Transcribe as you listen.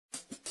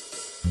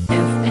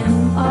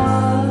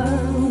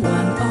FMR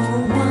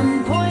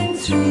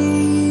 101.3.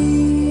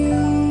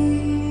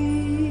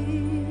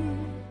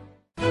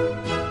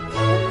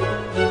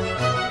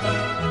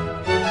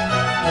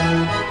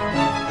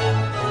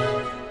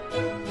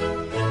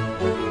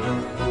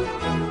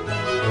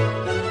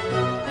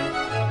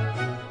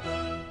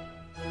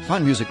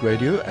 Fine Music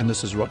Radio, and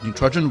this is Rodney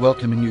Trudgeon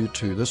welcoming you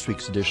to this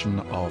week's edition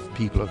of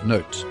People of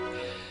Note.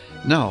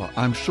 Now,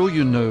 I'm sure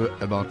you know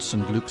about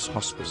St. Luke's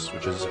Hospice,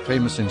 which is a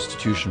famous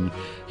institution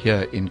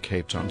here in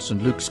Cape Town.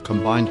 St. Luke's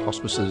combined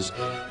hospices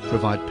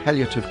provide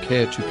palliative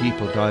care to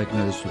people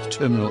diagnosed with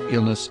terminal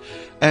illness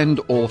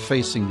and or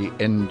facing the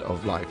end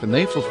of life. And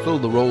they fulfill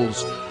the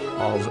roles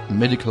of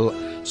medical,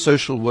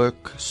 social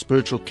work,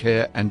 spiritual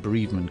care and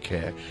bereavement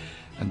care.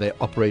 And they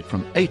operate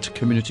from 8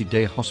 community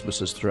day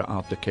hospices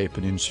throughout the Cape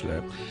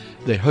Peninsula.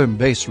 Their home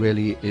base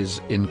really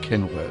is in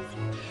Kenilworth.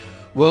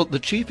 Well, the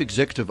Chief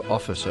Executive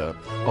Officer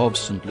of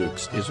St.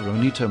 Luke's is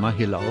Ronita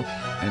Mahilal,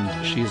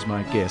 and she is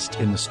my guest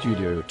in the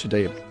studio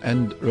today.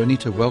 And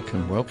Ronita,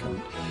 welcome.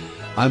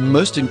 I'm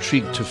most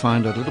intrigued to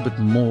find out a little bit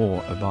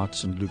more about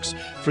St. Luke's.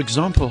 For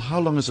example,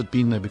 how long has it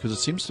been there? Because it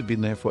seems to have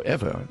been there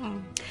forever.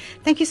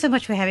 Thank you so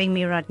much for having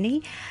me,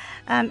 Rodney.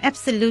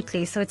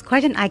 Absolutely. So it's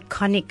quite an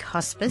iconic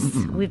hospice.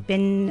 Mm-hmm. We've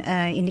been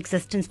in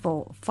existence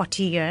for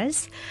 40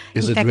 years.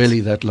 Is it really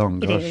that long?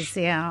 Gosh. It is,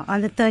 yeah.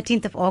 On the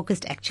 13th of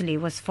August, actually,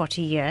 was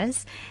 40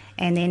 years.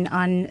 And then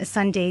on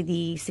Sunday,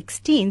 the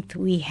 16th,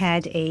 we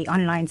had a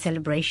online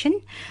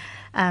celebration,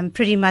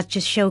 pretty much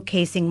just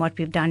showcasing what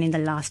we've done in the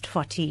last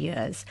 40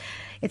 years.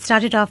 It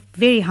started off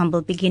very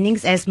humble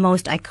beginnings, as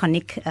most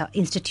iconic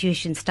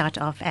institutions start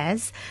off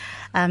as.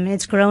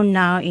 It's grown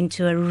now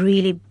into a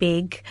really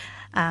big,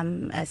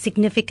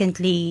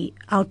 significantly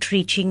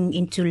outreaching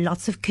into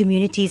lots of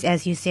communities,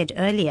 as you said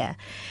earlier.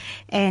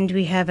 And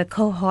we have a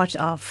cohort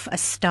of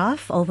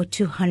staff, over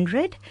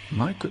 200.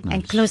 My goodness.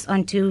 And close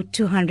on to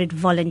 200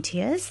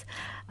 volunteers.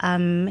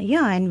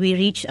 And we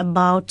reach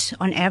about,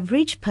 on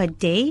average per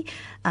day,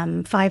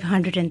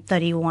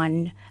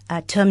 531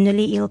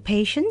 terminally ill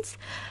patients.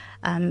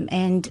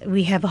 And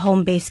we have a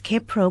home-based care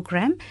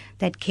program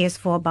that cares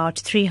for about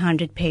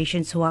 300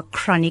 patients who are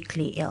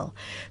chronically ill.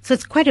 So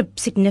it's quite a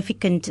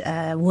significant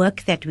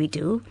work that we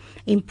do,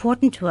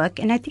 important work,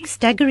 and I think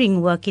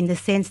staggering work in the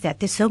sense that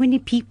there's so many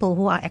people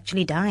who are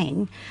actually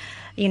dying,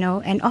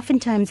 and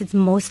oftentimes it's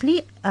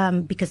mostly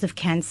because of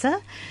cancer,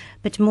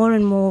 but more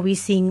and more we're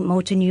seeing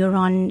motor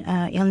neuron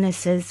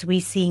illnesses,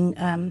 we're seeing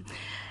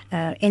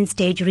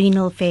end-stage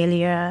renal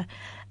failure,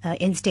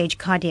 end-stage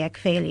cardiac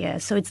failure.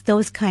 So it's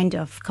those kind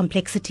of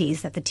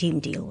complexities that the team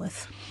deal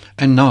with.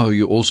 And now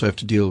you also have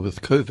to deal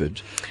with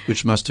COVID,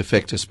 which must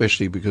affect,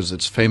 especially because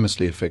it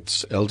famously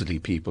affects elderly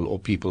people or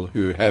people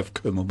who have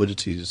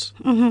comorbidities.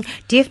 Mm-hmm.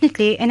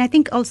 Definitely. And I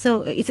think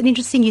also it's an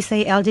interesting you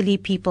say elderly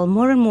people.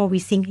 More and more we're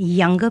seeing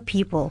younger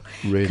people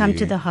come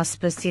to the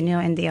hospice,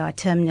 and they are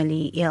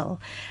terminally ill,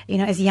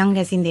 as young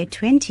as in their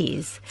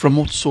 20s. From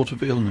what sort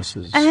of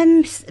illnesses?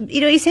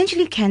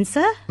 Essentially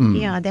cancer.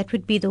 Yeah, that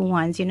would be the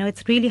ones.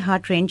 It's really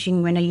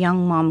heart-wrenching when a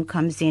young mom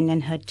comes in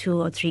and her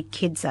 2 or 3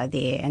 kids are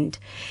there and,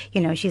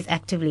 she's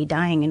actively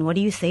dying. And what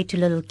do you say to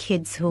little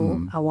kids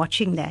who are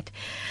watching that?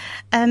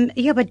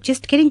 But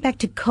just getting back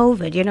to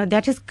COVID,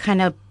 that has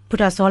kind of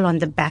put us all on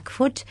the back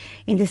foot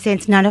in the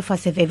sense none of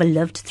us have ever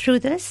lived through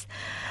this.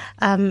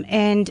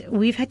 And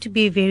we've had to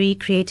be very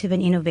creative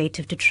and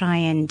innovative to try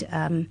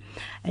and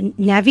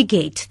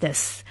navigate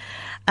this.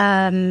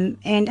 And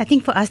I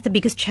think for us, the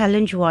biggest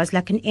challenge was,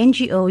 like an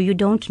NGO, you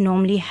don't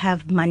normally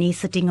have money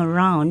sitting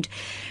around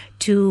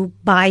to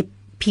buy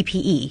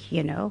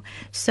PPE,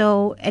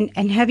 So,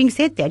 and having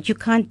said that, you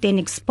can't then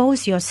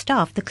expose your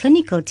staff, the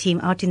clinical team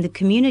out in the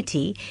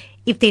community,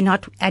 if they're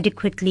not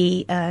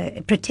adequately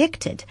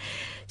protected.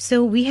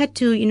 So we had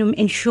to,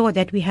 ensure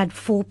that we had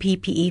full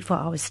PPE for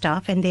our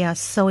staff, and they are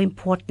so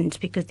important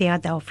because they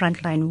are our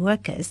frontline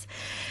workers.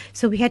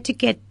 So we had to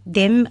get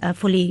them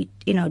fully,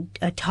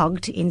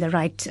 togged in the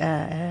right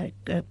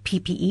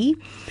PPE.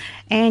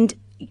 And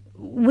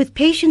with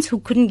patients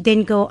who couldn't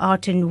then go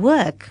out and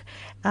work,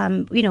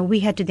 we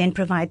had to then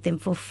provide them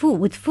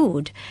with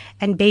food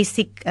and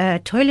basic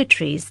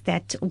toiletries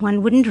that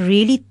one wouldn't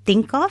really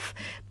think of,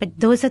 but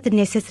those are the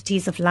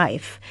necessities of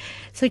life.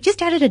 So it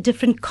just added a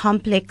different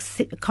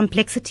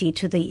complexity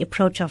to the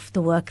approach of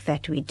the work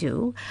that we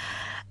do.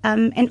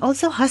 And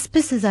also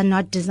hospices are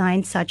not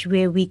designed such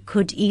where we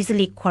could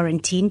easily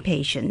quarantine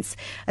patients.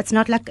 It's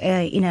not like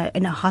in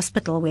a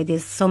hospital where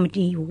there's so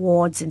many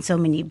wards and so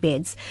many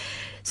beds.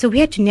 So we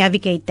had to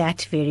navigate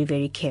that very,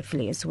 very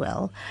carefully as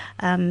well.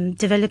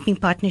 Developing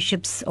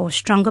partnerships or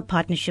stronger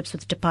partnerships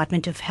with the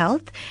Department of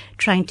Health,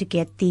 trying to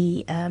get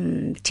the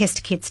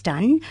test kits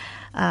done.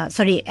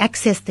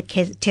 Access the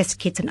test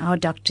kits, and our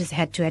doctors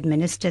had to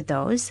administer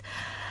those.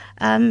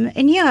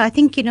 I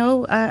think,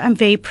 I'm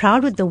very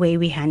proud with the way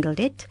we handled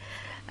it.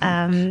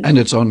 And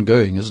it's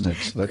ongoing, isn't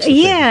it? That's the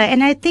thing.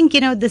 And I think,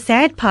 the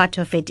sad part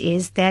of it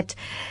is that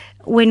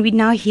when we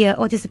now hear,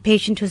 there's a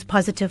patient who's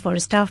positive or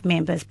a staff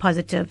member is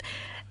positive,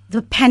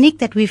 the panic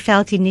that we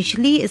felt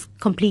initially is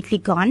completely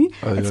gone.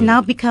 It's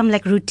now become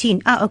like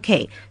routine.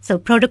 Okay, so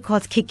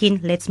protocols kick in,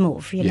 let's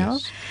move, you know,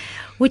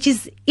 which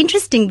is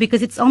interesting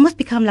because it's almost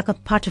become like a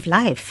part of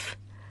life.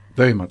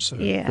 Very much so.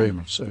 Yeah. Very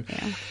much so.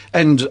 Yeah.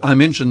 And I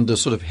mentioned the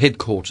sort of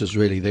headquarters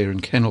really there in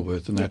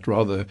Kenilworth, and that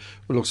rather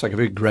looks like a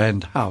very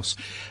grand house.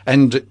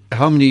 And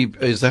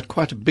is that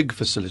quite a big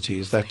facility?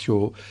 Is that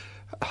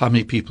how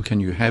many people can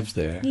you have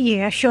there?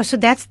 Yeah, sure. So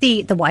that's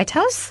the White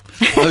House.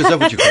 Oh, is that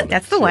what you call it?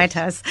 That's the White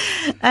House.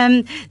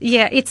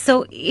 It's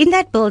so in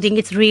that building,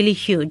 it's really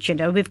huge. You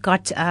know, we've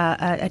got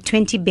a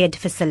 20-bed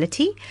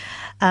facility.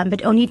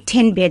 But only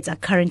 10 beds are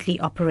currently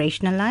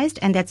operationalized,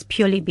 and that's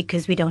purely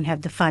because we don't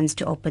have the funds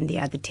to open the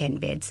other 10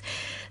 beds.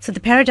 So the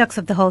paradox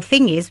of the whole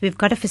thing is we've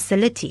got a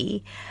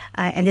facility,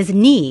 and there's a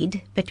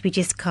need, but we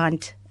just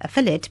can't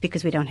fill it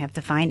because we don't have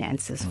the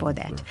finances for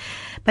that. Right.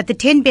 But the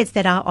 10 beds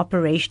that are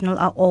operational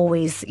are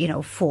always,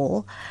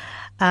 full.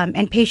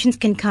 And patients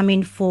can come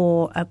in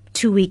for a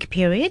 2-week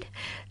period,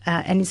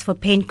 and it's for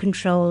pain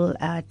control,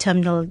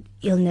 terminal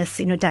illness,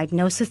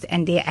 diagnosis,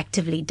 and they're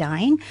actively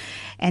dying.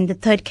 And the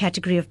third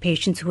category of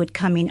patients who would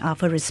come in are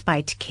for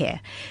respite care.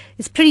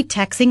 It's pretty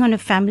taxing on a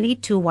family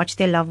to watch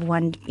their loved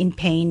one in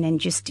pain and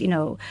just,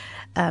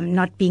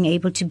 not being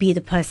able to be the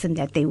person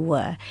that they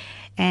were.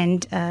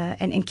 And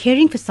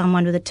caring for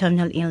someone with a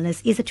terminal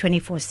illness is a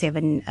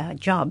 24/7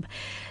 job.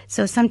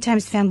 So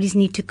sometimes families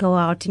need to go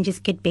out and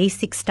just get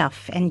basic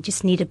stuff and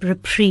just need a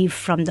reprieve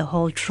from the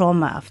whole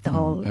trauma of the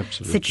whole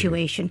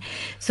situation.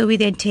 So we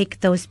then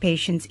take those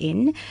patients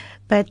in.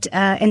 But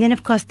and then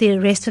of course the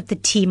rest of the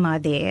team are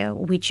there,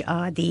 which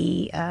are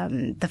the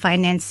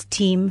finance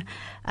team,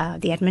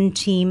 the admin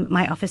team.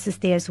 My office is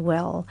there as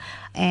well,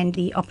 and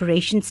the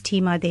operations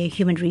team are there.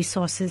 Human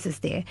resources is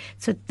there.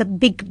 So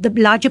the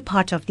larger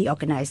part of the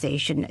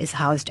organization is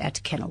housed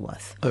at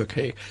Kenilworth.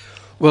 Okay.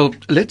 Well,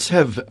 let's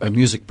have a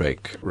music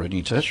break,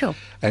 Ronita, Sure.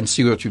 and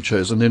see what you've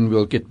chosen. Then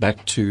we'll get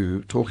back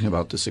to talking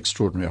about this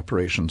extraordinary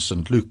operation,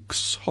 St.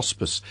 Luke's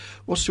Hospice.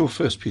 What's your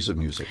first piece of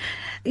music?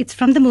 It's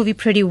from the movie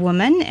Pretty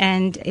Woman,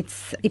 and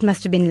It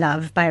Must Have Been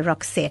Love by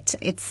Roxette.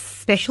 It's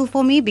special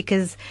for me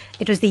because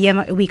it was the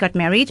year we got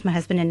married. My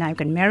husband and I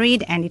got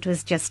married, and it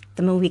was just,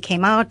 the movie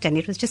came out, and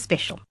it was just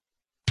special.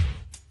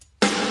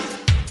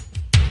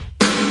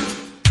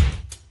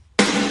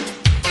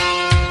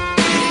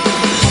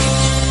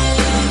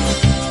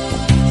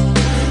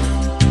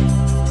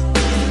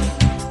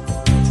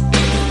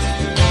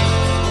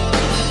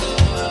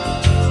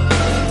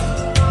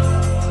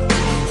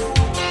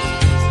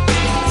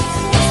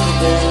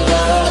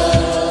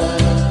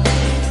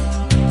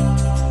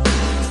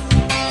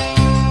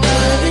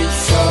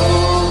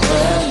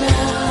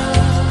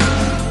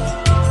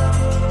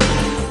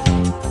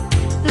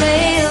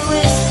 Lay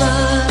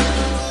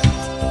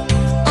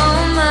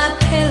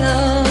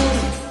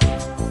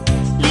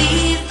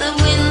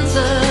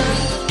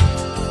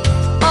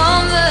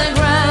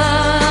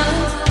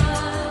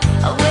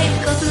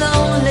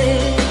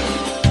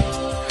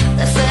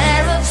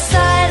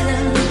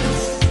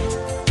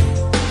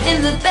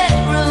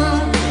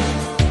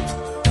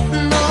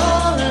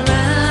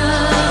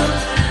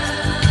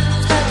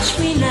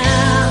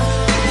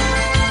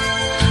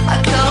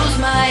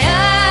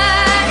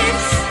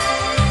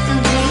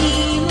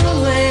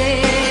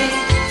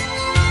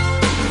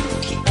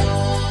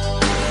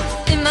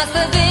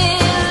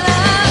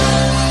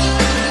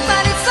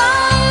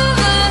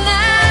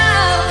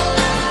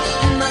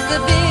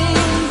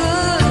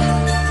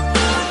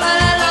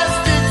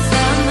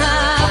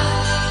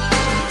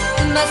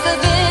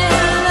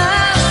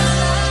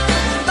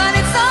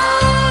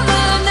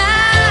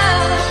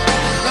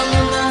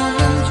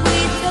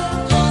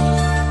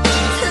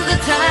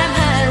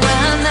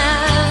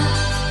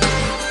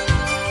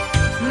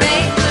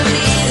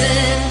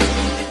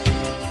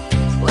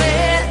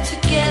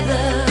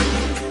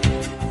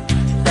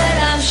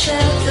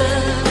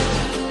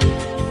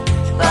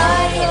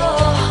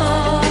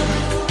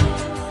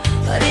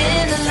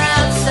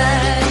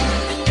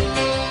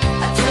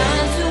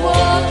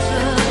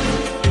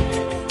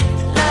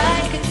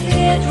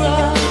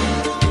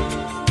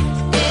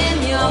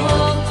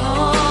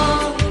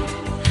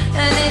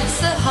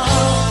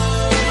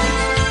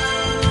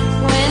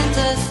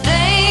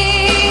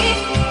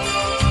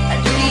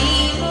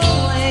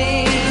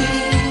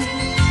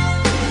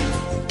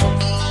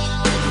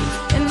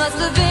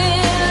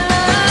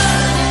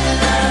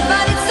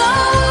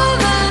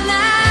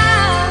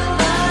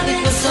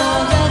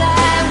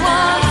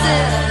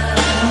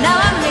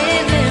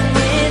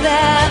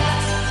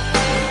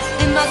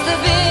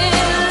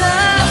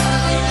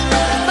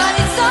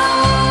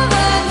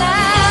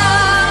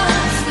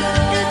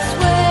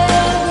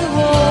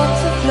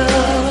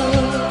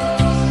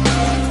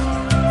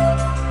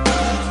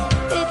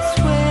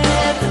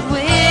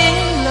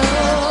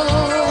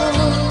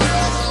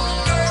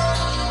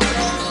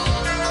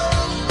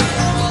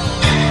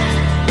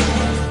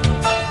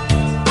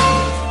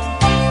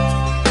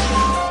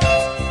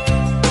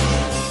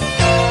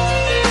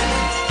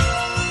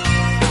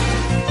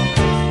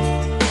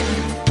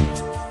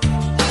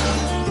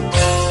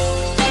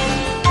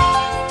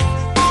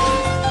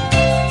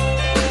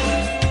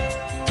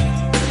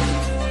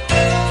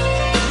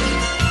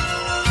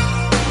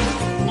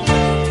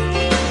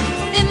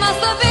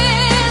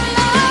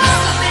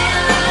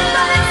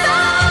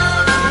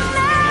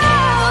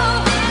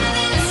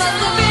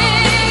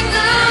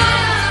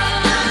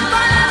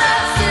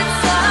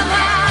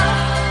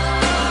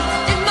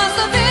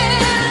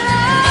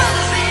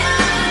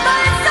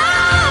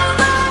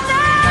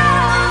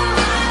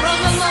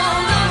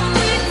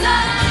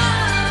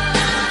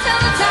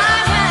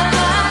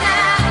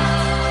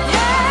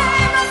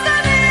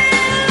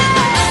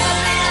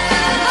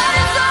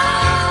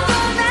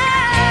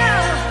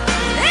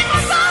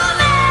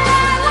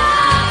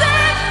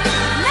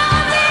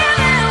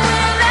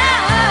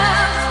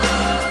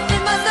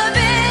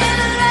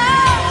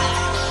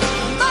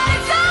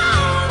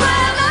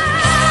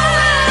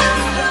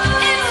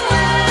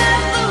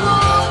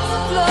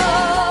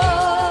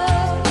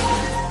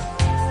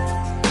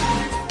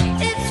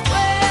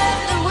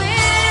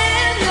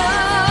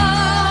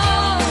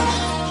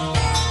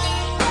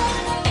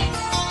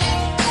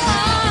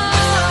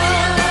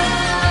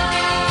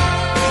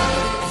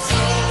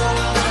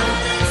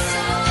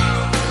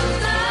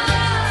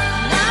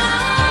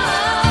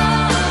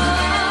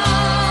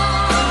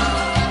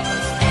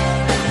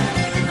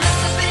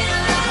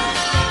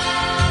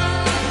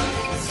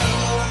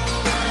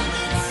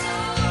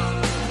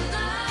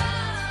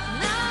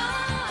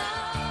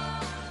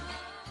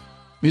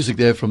Music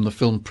there from the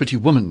film Pretty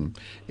Woman.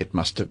 It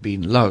Must Have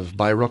Been Love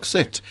by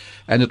Roxette.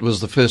 And it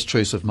was the first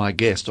choice of my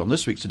guest on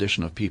this week's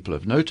edition of People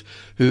of Note,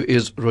 who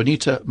is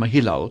Ronita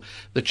Mahilal,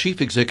 the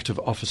Chief Executive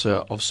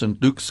Officer of St.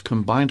 Luke's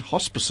Combined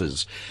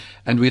Hospices.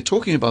 And we're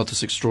talking about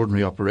this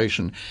extraordinary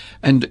operation.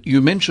 And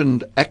you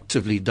mentioned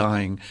actively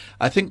dying.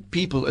 I think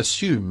people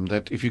assume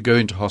that if you go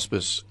into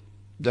hospice,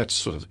 that's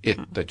sort of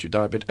it, that you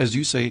die. But as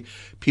you say,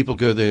 people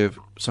go there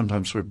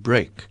sometimes for a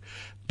break,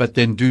 but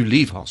then do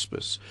leave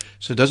hospice.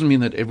 So it doesn't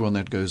mean that everyone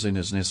that goes in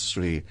is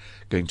necessarily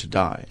going to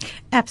die.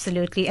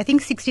 Absolutely. I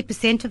think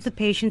 60% of the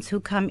patients who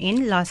come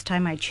in, last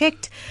time I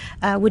checked,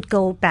 would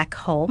go back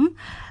home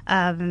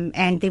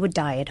and they would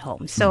die at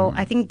home. So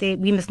I think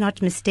we must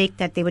not mistake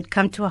that they would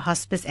come to a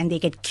hospice and they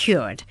get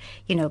cured,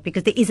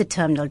 because there is a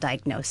terminal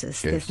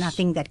diagnosis. Yes. There's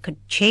nothing that could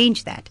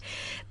change that.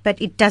 But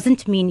it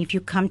doesn't mean if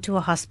you come to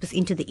a hospice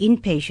into the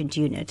inpatient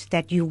unit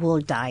that you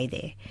will die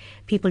there.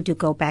 People do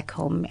go back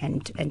home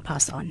and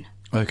pass on.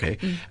 Okay.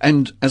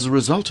 And as a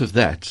result of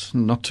that,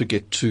 not to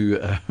get too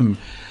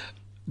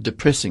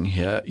depressing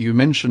here, you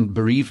mentioned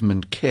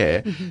bereavement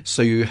care,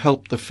 so you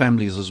help the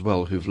families as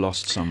well who've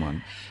lost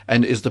someone.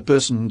 And is the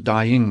person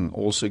dying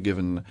also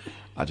given,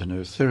 I don't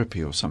know,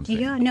 therapy or something?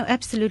 Yeah, no,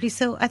 absolutely.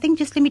 So I think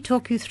just let me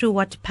talk you through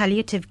what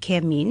palliative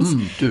care means,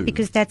 do.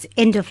 because that's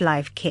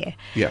end-of-life care.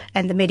 Yeah.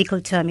 And the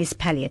medical term is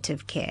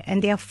palliative care.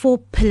 And there are 4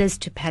 pillars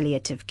to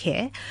palliative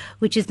care,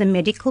 which is the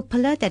medical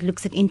pillar that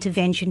looks at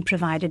intervention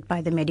provided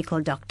by the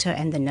medical doctor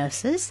and the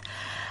nurses.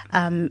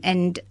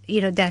 And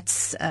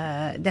that's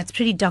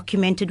pretty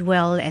documented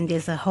well, and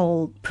there's a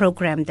whole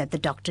program that the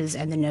doctors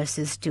and the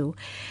nurses do.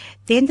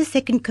 Then the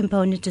second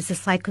component is the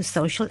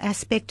psychosocial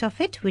aspect of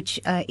it, which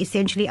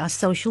essentially are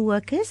social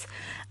workers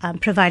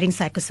providing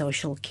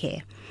psychosocial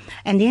care.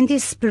 And then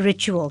there's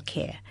spiritual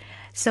care.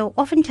 So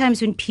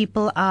oftentimes when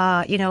people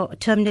are,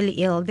 terminally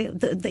ill,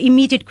 the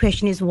immediate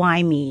question is,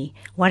 why me?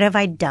 What have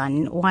I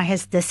done? Why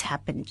has this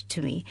happened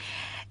to me?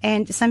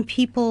 And some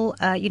people,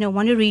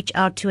 want to reach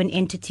out to an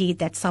entity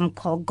that some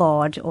call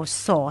God or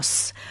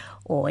source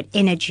or an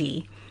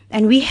energy.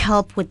 And we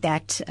help with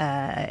that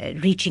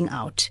reaching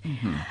out.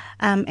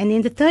 And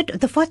then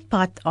the fourth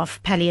part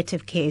of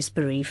palliative care is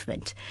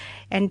bereavement.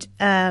 And,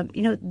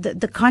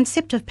 the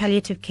concept of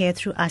palliative care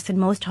through us and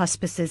most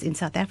hospices in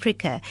South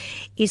Africa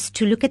is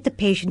to look at the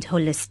patient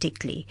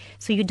holistically.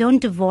 So you don't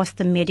divorce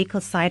the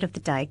medical side of the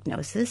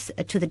diagnosis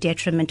to the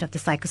detriment of the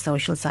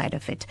psychosocial side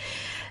of it.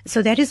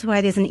 So that is why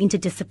there's an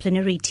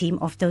interdisciplinary team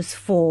of those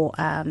 4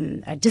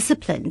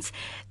 disciplines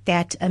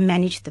that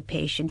manage the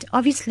patient.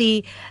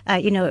 Obviously,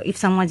 if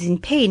someone's in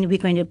pain, we're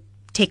going to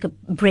take a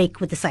break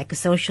with the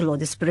psychosocial or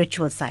the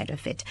spiritual side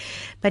of it.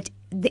 But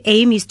the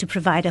aim is to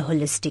provide a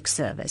holistic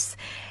service.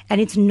 And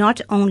it's not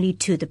only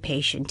to the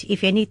patient.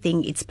 If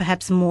anything, it's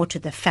perhaps more to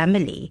the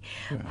family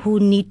who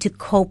need to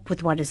cope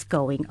with what is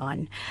going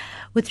on.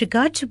 With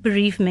regard to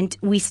bereavement,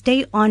 we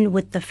stay on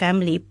with the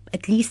family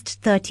at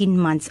least 13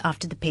 months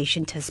after the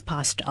patient has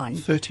passed on.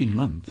 13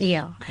 months?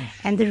 Yeah.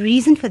 And the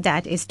reason for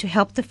that is to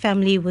help the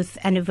family with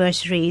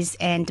anniversaries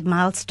and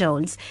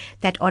milestones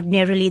that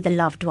ordinarily the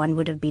loved one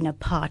would have been a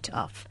part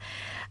of.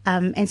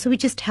 And so we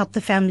just help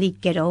the family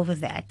get over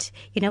that.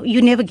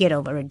 You never get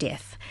over a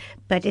death,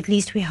 but at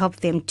least we help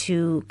them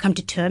to come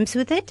to terms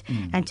with it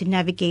and to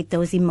navigate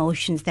those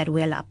emotions that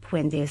well up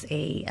when there's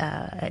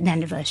an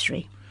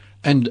anniversary.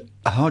 And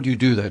how do you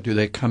do that? Do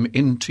they come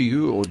in to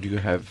you, or do you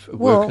have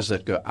workers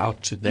that go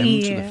out to them,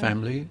 to the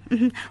family?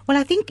 Well,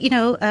 I think,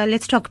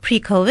 let's talk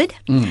pre-COVID.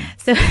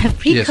 So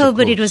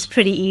pre-COVID, it was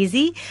pretty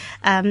easy.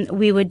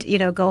 We would,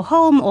 go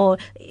home or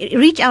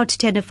reach out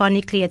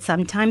telephonically at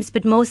some times,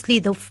 but mostly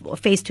the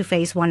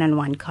face-to-face,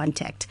 one-on-one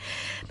contact.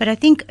 But I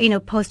think,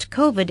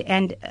 post-COVID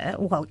and,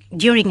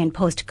 during and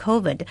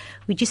post-COVID,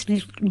 we just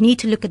need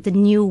to look at the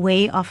new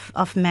way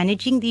of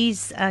managing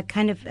these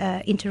kind of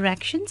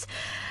interactions.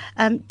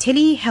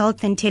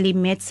 Telehealth and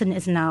telemedicine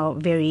is now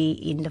very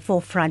in the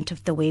forefront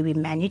of the way we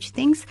manage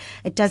things.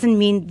 It doesn't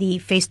mean the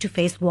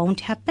face-to-face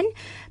won't happen,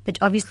 but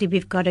obviously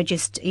we've got to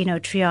just,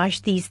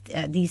 triage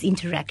these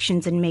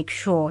interactions and make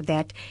sure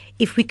that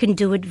if we can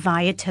do it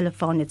via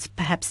telephone, it's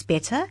perhaps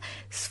better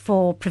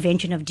for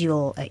prevention of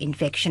dual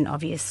infection,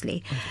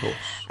 obviously. Of course.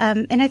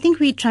 And I think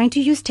we're trying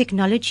to use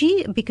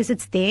technology because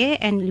it's there,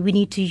 and we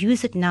need to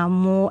use it now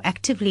more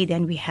actively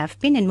than we have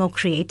been and more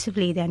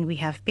creatively than we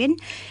have been.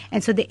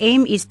 And so the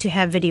aim is to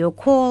have video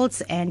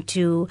calls and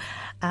to,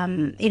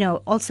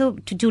 also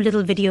to do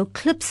little video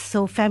clips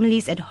so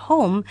families at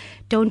home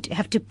don't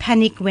have to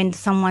panic when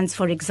someone's,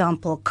 for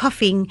example,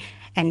 coughing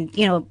and,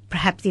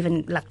 perhaps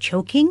even like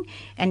choking.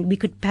 And we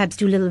could perhaps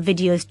do little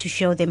videos to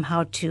show them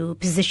how to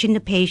position a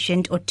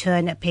patient or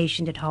turn a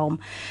patient at home.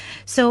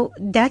 So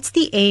that's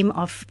the aim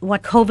of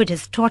what COVID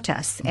has taught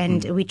us.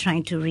 And we're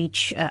trying to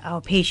reach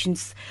our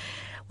patients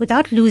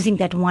without losing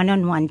that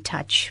one-on-one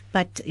touch.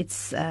 But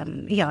it's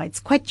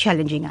quite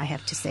challenging, I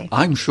have to say.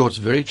 I'm sure it's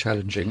very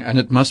challenging, and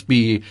it must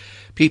be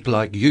people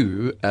like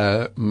you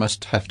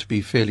must have to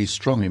be fairly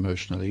strong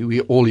emotionally.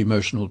 We're all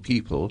emotional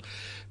people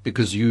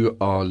because you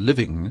are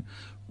living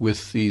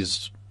with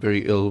these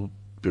very ill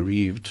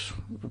bereaved,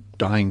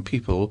 dying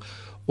people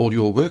all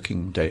your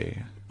working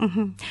day.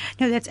 No,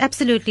 that's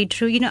absolutely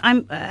true. You know,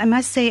 I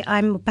must say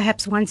I'm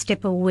perhaps one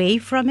step away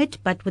from it,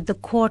 but with the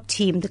core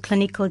team, the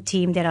clinical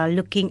team that are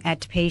looking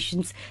at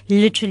patients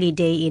literally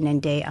day in and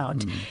day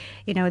out,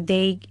 you know,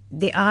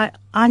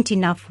 aren't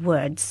enough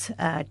words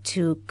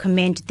to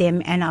commend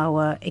them and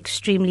our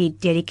extremely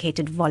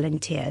dedicated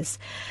volunteers.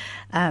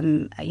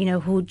 You know,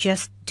 who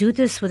just do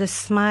this with a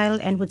smile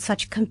and with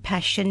such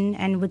compassion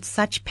and with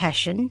such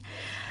passion.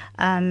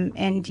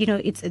 And, you know,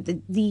 it's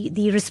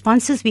the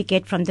responses we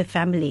get from the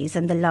families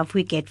and the love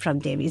we get from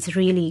them is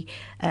really,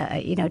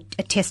 you know,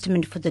 a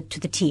testament to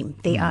the team.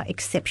 They are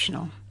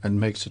exceptional. And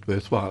makes it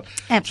worthwhile.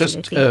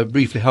 Absolutely. Just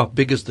briefly, how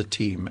big is the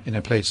team in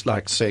a place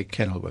like, say,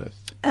 Kenilworth?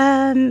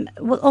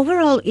 Well,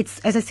 overall,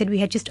 as I said, we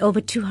had just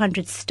over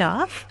 200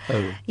 staff.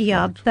 Oh,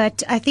 yeah, right.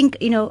 but I think,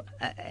 you know,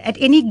 at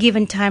any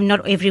given time,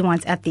 not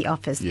everyone's at the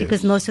office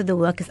because most of the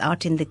work is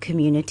out in the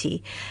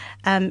community.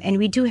 And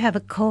we do have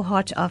a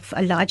cohort of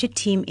a larger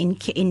team in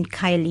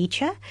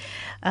Khayelitsha,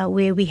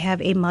 where we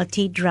have a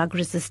multi-drug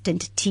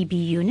resistant TB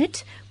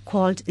unit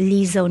called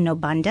Lizo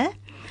Nobanda.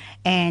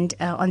 And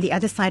on the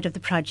other side of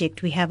the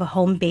project, we have a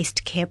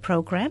home-based care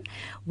program,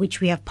 which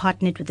we have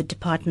partnered with the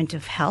Department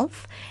of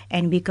Health,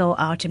 and we go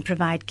out and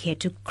provide care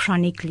to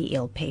chronically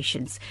ill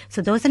patients.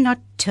 So those are not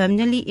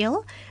terminally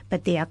ill,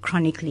 but they are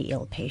chronically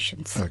ill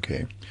patients.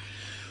 Okay.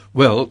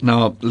 Well,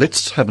 now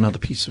let's have another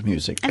piece of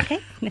music. Okay.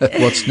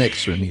 What's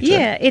next, Renita?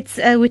 Yeah, it's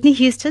Whitney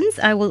Houston's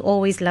I Will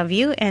Always Love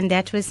You, and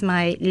that was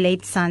my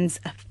late son's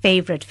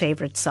favorite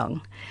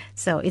song.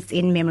 So it's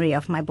in memory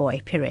of my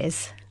boy,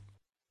 Perez.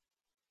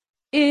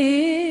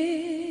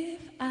 If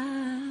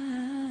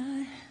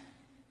I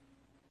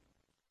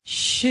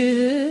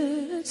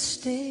should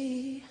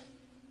stay,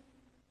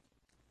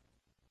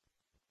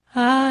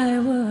 I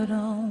would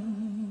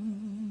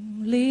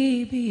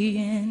only be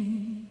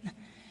in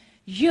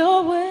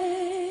your way,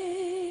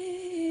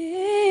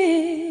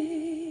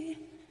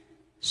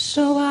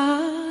 so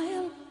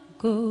I'll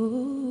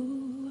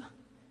go,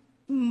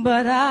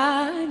 but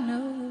I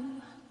know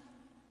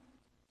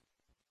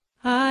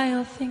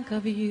I'll think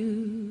of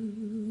you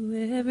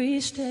every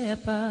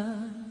step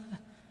of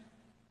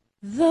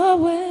the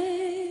way.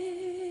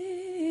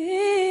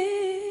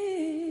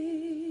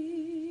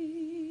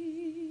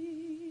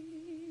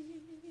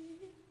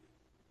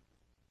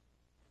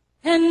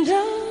 And I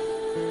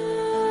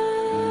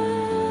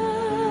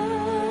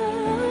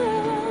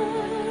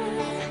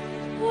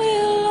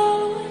will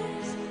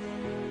always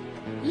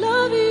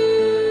love you.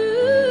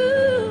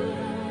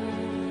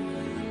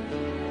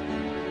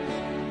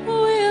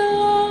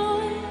 Will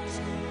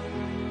always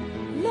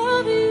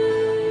love you.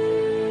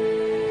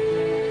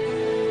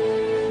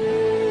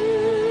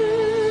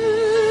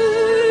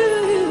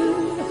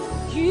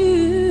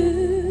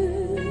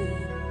 You,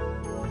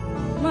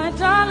 my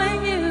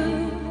darling, you.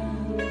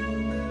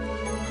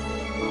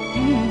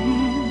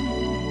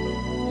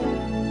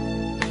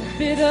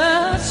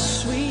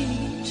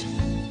 Bittersweet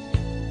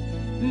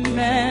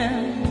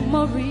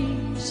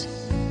memories,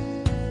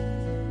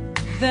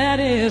 that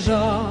is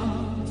all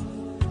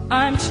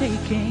I'm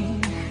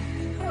taking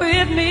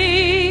with me.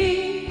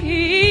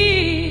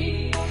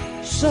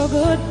 So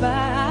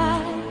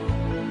goodbye,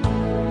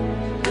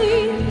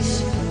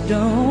 please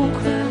don't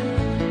cry.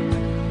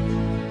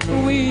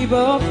 We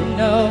both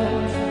know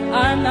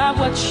I'm not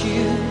what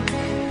you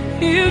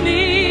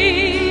need.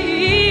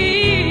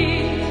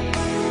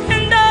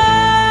 And I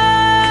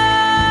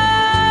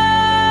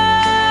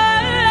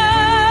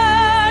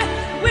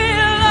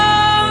will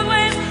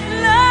always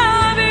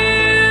love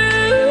you.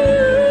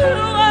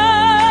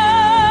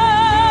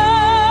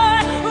 I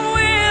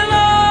will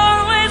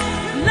always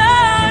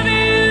love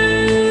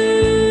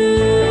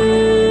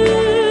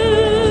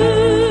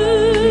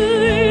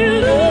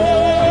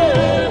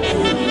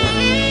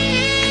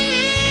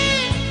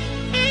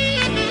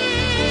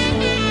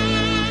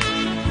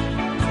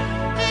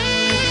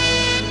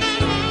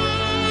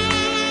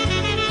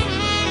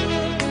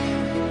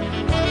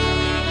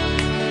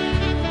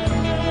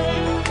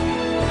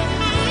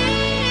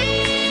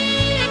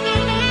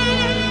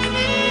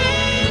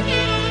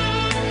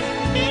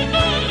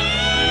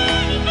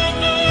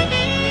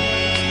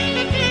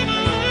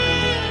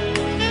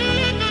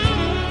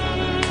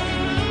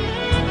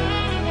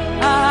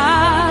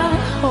I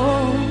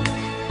hope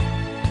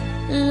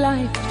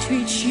life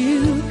treats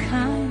you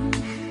kind,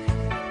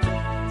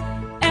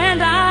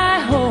 and I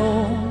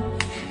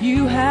hope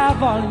you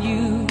have all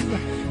you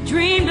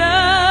dreamed of,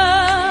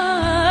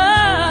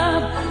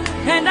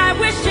 and I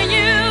wish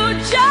you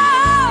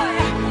joy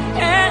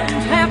and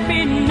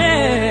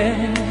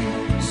happiness,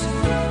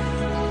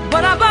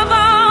 but above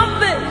all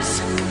this,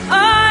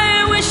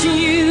 I wish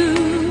you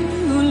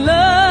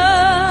love.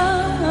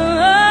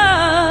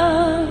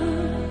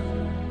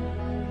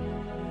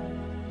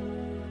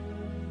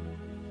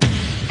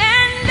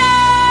 And I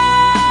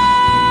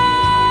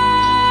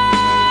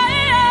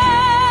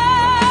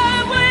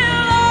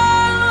will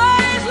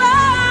always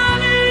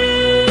love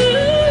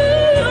you.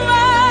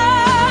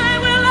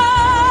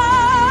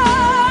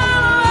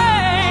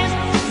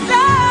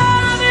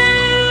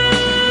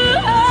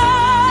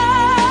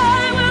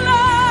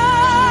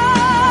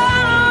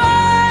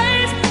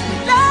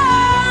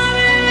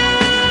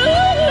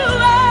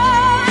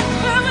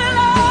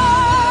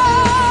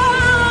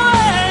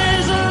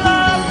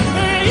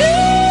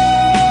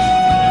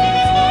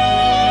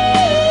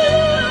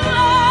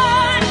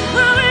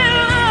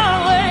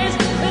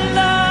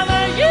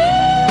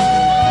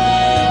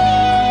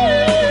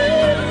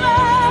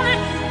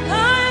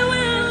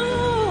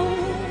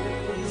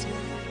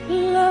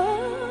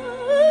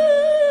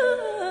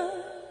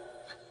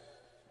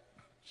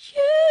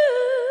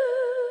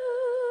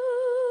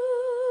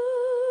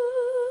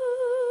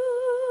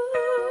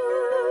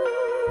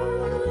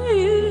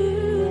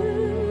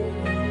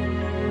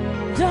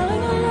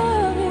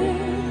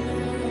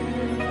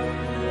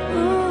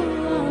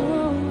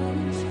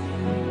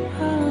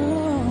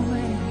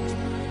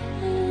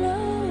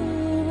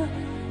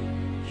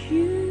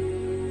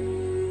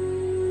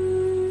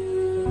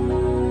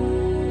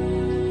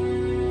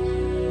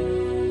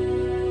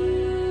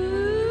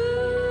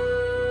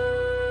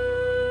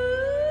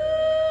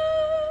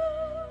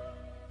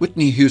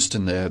 Whitney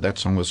Houston there. That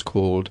song was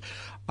called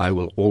I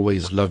Will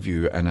Always Love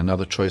You, and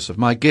another choice of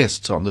my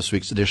guests on this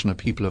week's edition of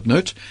People of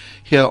Note.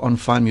 Here on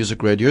Fine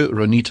Music Radio,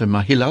 Ronita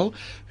Mahilal,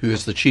 who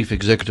is the Chief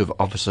Executive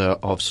Officer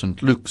of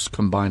St. Luke's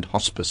Combined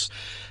Hospice,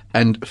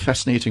 and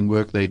fascinating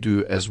work they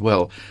do as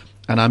well.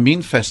 And I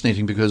mean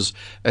fascinating because,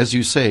 as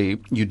you say,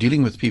 you're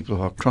dealing with people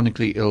who are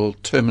chronically ill,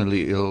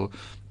 terminally ill,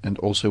 and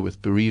also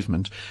with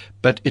bereavement.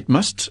 But it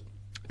must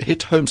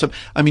hit home.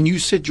 I mean, you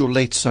said your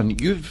late son.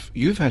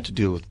 You've had to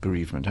deal with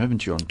bereavement,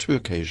 haven't you, on 2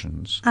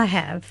 occasions? I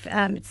have.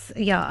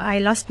 I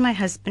lost my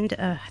husband,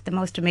 the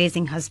most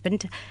amazing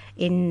husband,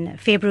 in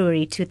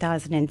February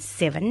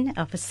 2007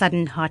 of a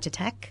sudden heart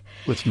attack.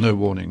 With no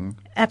warning.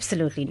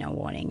 Absolutely no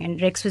warning.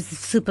 And Rex was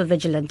super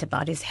vigilant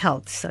about his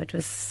health, so it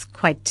was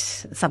quite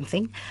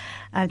something.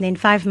 And then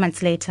 5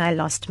 months later, I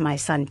lost my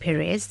son,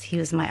 Perez. He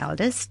was my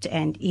eldest,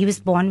 and he was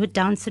born with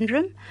Down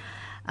syndrome.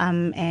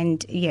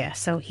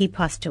 So he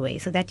passed away.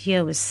 So that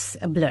year was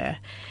a blur.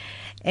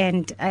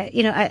 And,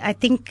 I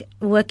think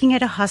working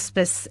at a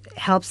hospice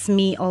helps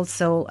me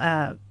also,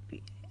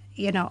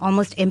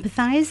 almost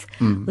empathize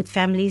with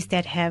families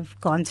that have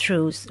gone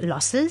through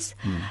losses.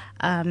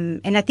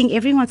 And I think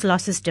everyone's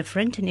loss is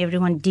different and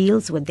everyone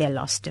deals with their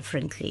loss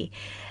differently.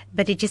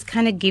 But it just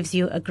kind of gives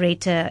you a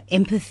greater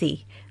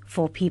empathy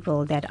for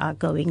people that are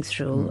going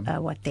through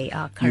what they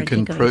are currently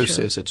going through. You can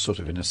process it sort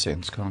of in a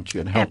sense, can't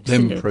you, and help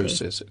them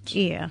process it.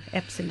 Yeah,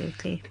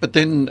 absolutely. But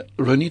then,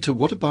 Ronita,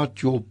 what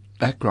about your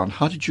background?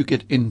 How did you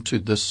get into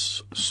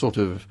this sort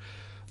of,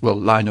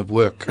 line of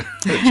work,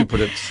 to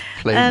put it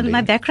plainly?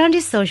 My background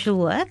is social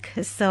work,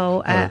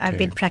 so I've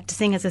been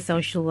practicing as a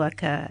social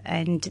worker,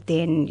 and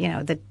then,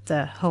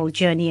 the whole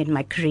journey in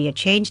my career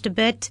changed a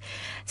bit,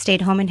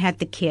 stayed home and had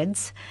the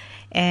kids.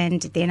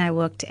 And then I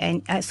worked,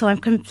 so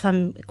I'm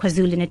from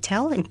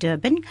KwaZulu-Natal in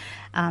Durban,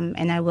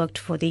 and I worked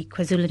for the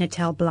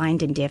KwaZulu-Natal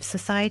Blind and Deaf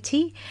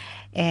Society.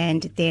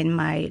 And then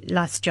my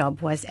last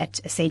job was at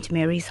St.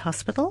 Mary's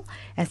Hospital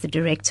as the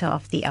director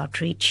of the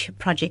outreach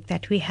project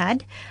that we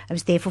had. I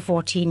was there for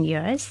 14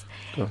 years.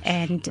 Gosh.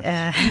 And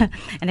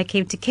I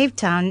came to Cape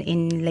Town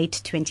in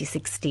late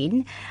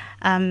 2016.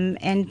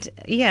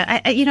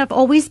 I've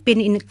always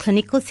been in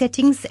clinical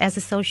settings as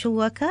a social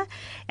worker.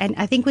 And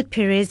I think with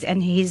Perez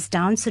and his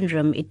Down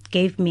syndrome, it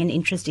gave me an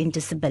interest in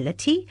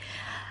disability.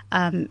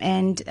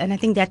 And I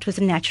think that was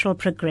a natural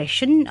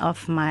progression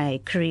of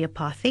my career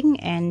pathing,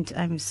 and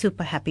I'm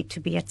super happy to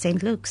be at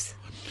St. Luke's.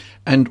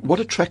 And what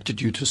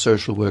attracted you to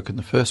social work in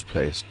the first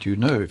place? Do you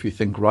know, if you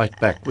think right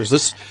back? Was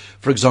this,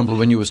 for example,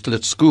 when you were still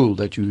at school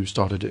that you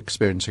started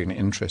experiencing an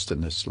interest in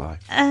this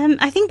life?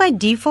 I think by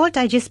default,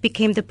 I just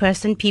became the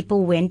person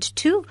people went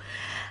to.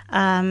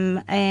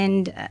 It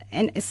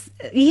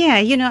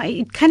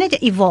kind of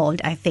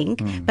evolved, I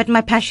think. But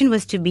my passion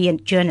was to be a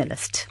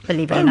journalist,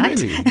 believe it or not.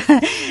 Really?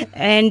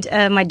 And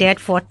my dad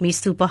fought me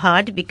super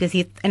hard because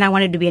I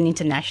wanted to be an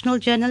international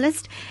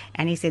journalist.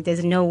 And he said,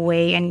 there's no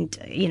way. And,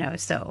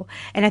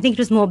 and I think it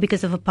was more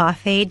because of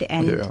apartheid.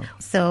 And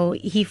so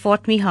he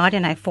fought me hard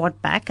and I fought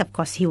back. Of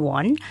course, he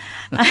won.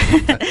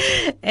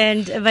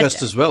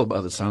 Just as well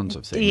by the sounds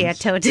of things. Yeah,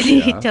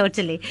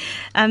 totally.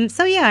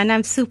 And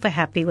I'm super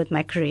happy with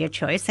my career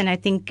choice. And I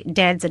think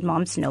dads and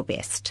moms know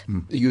best.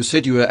 You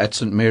said you were at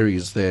St.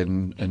 Mary's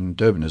then in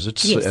Durban, is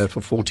it? Yes. For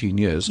 14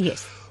 years.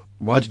 Yes.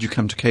 Why did you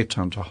come to Cape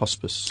Town to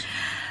hospice?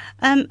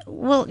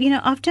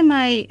 After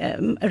my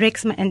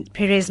Rex and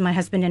Perez, my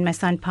husband and my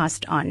son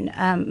passed on,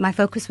 my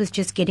focus was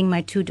just getting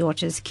my 2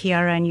 daughters,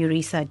 Kiara and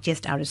Urisa,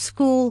 just out of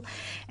school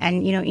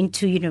and,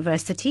 into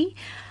university.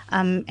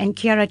 And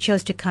Kiara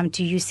chose to come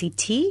to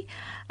UCT.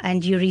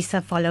 And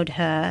Urisa followed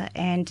her.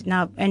 And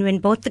when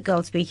both the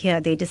girls were here,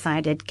 they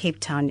decided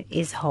Cape Town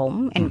is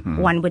home. And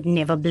one would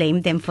never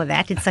blame them for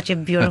that. It's such a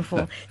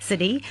beautiful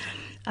city.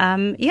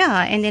 And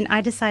then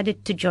I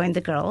decided to join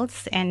the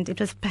girls. And it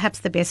was perhaps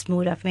the best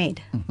move I've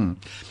made. Mm-hmm.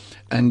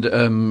 And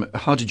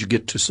how did you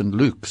get to St.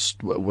 Luke's?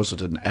 Was it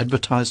an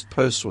advertised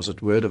post? Was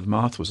it word of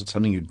mouth? Was it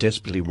something you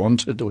desperately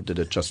wanted, or did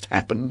it just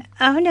happen?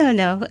 Oh,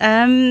 no.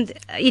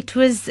 It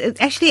was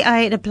actually,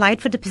 I had applied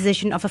for the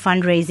position of a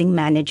fundraising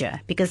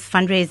manager because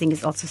fundraising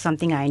is also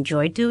something I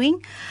enjoy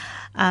doing.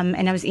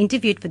 And I was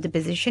interviewed for the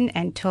position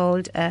and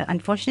told,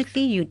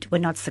 unfortunately, you were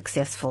not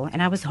successful.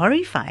 And I was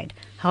horrified.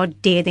 How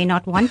dare they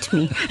not want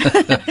me?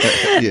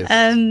 Yes.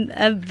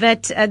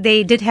 But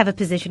they did have a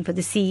position for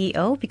the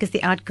CEO because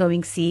the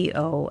outgoing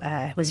CEO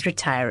was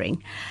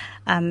retiring.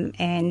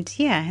 And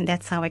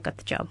that's how I got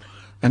the job.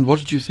 And what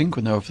did you think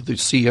when they were for the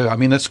CEO? I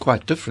mean, that's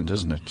quite different,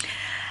 isn't it?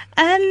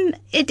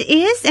 It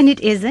is and it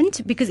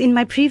isn't, because in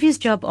my previous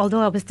job, although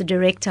I was the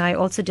director, I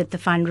also did the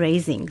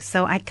fundraising.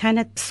 So I kind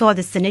of saw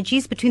the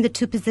synergies between the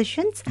 2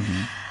 positions.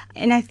 Mm-hmm.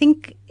 And I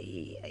think,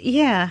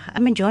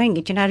 I'm enjoying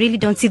it. I really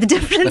don't see the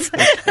difference.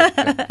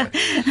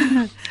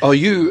 Are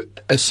you,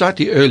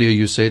 slightly earlier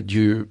you said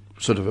you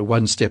sort of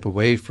one step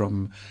away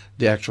from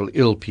the actual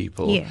ill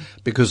people,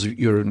 because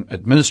you're an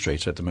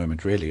administrator at the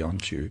moment, really,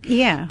 aren't you?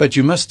 Yeah. But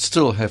you must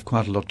still have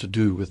quite a lot to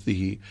do with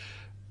the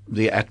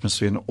the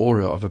atmosphere and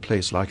aura of a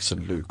place like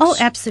St. Luke's. Oh,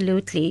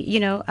 absolutely. You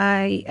know,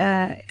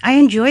 I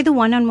enjoy the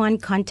one-on-one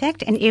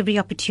contact, and every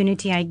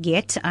opportunity I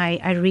get,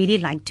 I really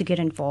like to get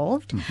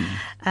involved.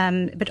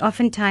 But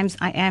oftentimes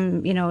I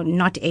am, you know,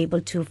 not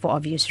able to for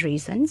obvious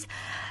reasons.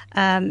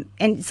 And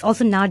it's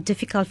also now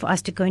difficult for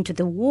us to go into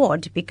the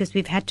ward because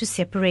we've had to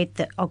separate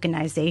the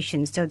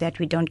organizations so that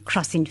we don't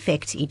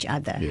cross-infect each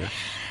other. Yeah.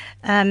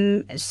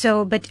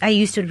 But I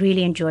used to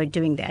really enjoy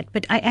doing that.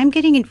 But I am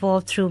getting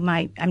involved through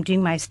I'm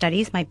doing my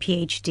studies, my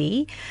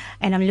PhD,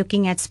 and I'm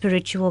looking at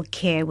spiritual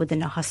care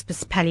within a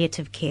hospice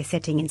palliative care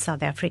setting in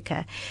South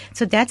Africa.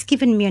 So that's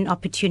given me an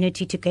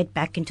opportunity to get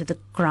back into the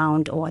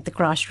ground or at the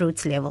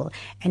grassroots level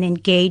and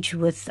engage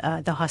with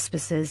the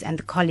hospices and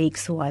the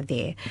colleagues who are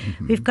there.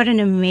 We've got an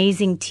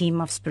amazing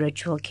team of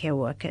spiritual care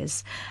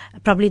workers,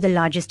 probably the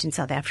largest in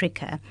South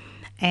Africa.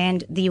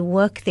 And the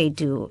work they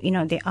do, you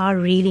know, there are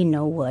really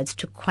no words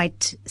to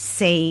quite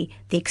say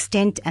the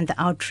extent and the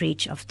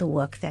outreach of the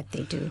work that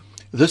they do.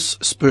 This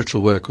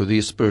spiritual work, or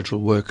these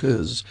spiritual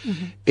workers,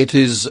 it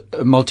is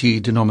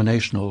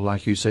multi-denominational,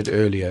 like you said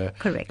earlier.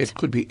 Correct. It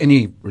could be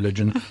any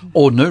religion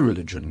or no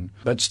religion,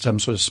 but some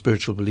sort of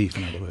spiritual belief,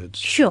 in other words.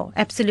 Sure,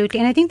 absolutely.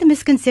 And I think the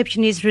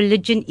misconception is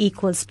religion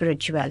equals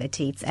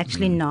spirituality. It's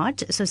actually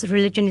not. So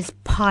religion is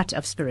part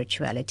of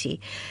spirituality.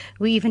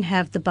 We even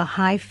have the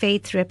Baha'i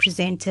faith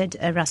represented,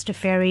 a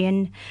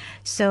Rastafarian.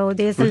 So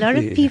there's a lot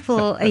of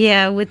people,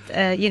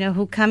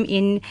 who come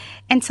in,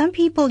 and some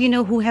people, you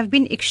know, who have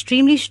been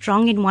extremely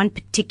strong in one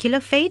particular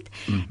faith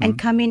and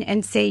come in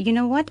and say, you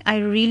know what, I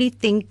really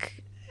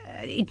think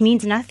it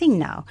means nothing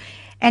now.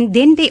 And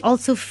then they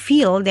also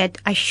feel that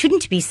I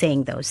shouldn't be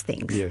saying those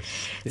things. Yes.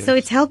 So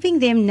it's helping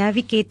them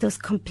navigate those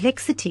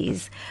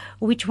complexities,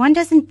 which one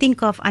doesn't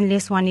think of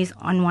unless one is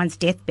on one's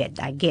deathbed,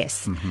 I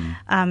guess.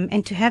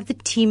 And to have the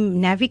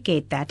team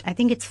navigate that, I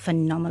think it's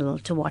phenomenal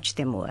to watch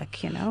them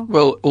work, you know.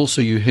 Well,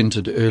 also you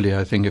hinted earlier,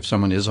 I think if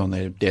someone is on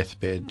their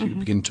deathbed, you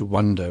begin to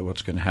wonder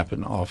what's going to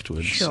happen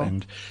afterwards. Sure.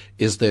 And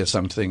is there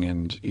something,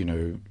 and, you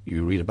know,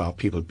 you read about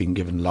people being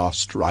given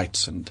last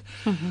rites and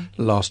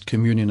last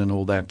communion and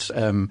all that.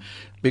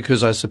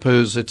 Because I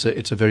suppose it's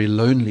a very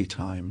lonely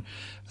time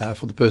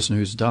for the person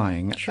who's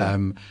dying.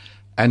 Sure.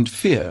 And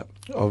fear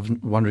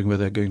of wondering where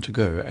they're going to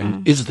go.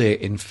 And is there,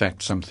 in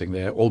fact, something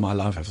there? All my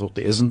life I've thought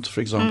there isn't, for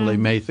example, they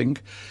may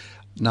think.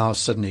 Now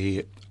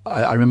suddenly,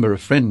 I remember a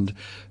friend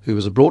who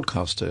was a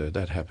broadcaster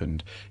that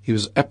happened. He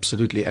was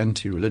absolutely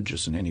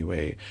anti-religious in any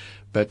way,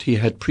 but he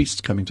had priests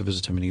coming to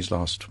visit him in his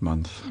last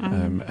month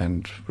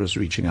and was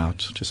reaching out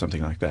to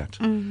something like that.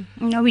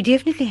 No, we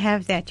definitely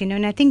have that, you know,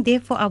 and I think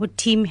therefore our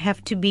team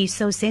have to be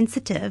so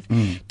sensitive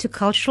to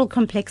cultural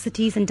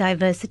complexities and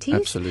diversities.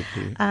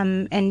 Absolutely.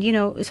 And, you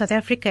know, South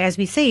Africa, as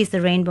we say, is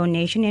the rainbow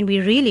nation, and we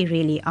really,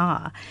 really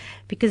are.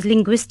 Because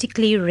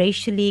linguistically,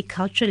 racially,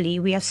 culturally,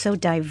 we are so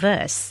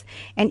diverse.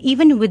 And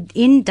even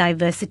within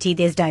diversity,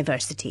 there's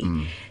diversity.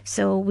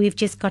 So we've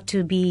just got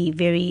to be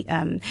very,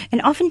 and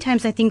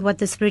oftentimes I think what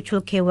the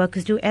spiritual care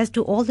workers do, as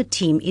do all the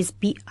team,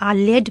 are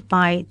led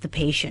by the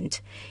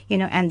patient, you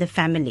know, and the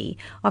family.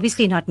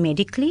 Obviously not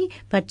medically,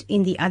 but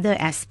in the other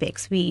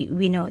aspects, we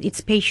know it's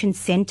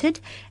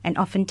patient-centered, and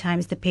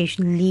oftentimes the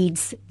patient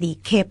leads the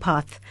care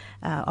path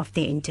of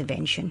their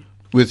intervention.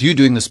 With you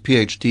doing this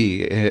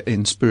PhD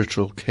in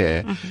spiritual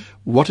care,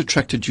 what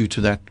attracted you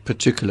to that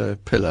particular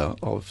pillar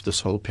of this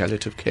whole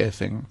palliative care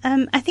thing?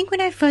 I think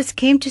when I first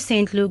came to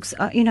St. Luke's,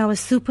 I was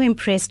super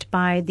impressed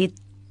by the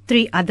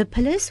 3 other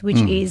pillars,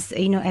 which is,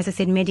 you know, as I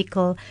said,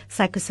 medical,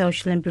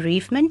 psychosocial, and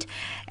bereavement.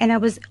 And I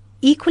was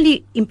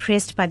equally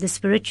impressed by the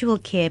spiritual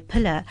care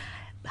pillar.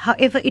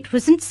 However, it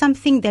wasn't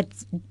something that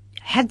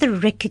had the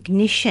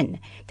recognition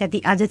that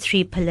the other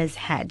 3 pillars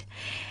had.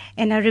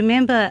 And I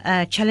remember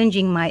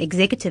challenging my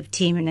executive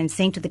team and then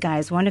saying to the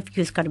guys, one of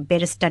you's got to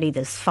better study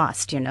this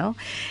fast, you know.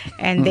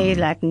 And they're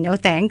like, no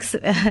thanks,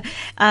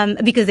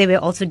 because they were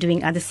also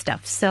doing other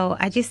stuff. So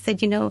I just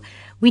said, you know,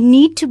 we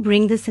need to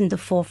bring this in the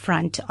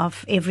forefront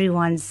of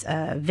everyone's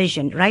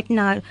vision. Right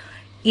now,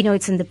 you know,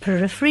 it's in the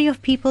periphery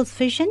of people's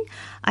vision.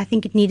 I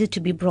think it needed to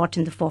be brought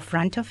in the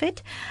forefront of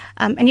it.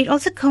 And it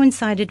also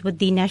coincided with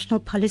the National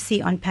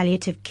Policy on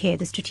Palliative Care,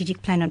 the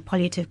Strategic Plan on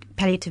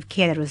Palliative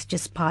Care that was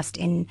just passed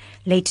in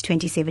late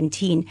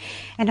 2017.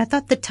 And I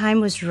thought the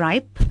time was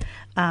ripe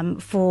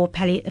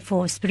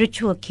for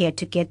spiritual care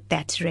to get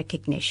that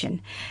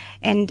recognition.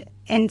 And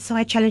so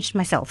I challenged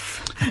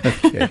myself.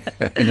 Okay.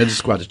 And it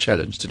is quite a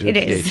challenge to do a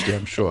PhD,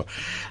 I'm sure.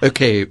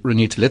 Okay,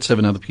 Renita, let's have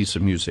another piece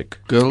of music.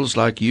 Girls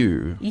Like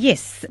You.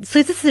 Yes.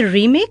 So this is a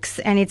remix,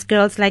 and it's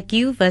Girls Like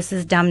You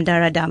versus Dum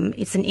Dara Dum.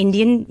 It's an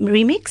Indian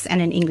remix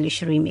and an English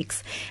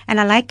remix.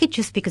 And I like it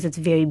just because it's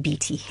very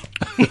beaty.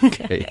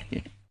 Okay.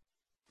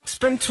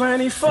 Spend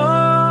 24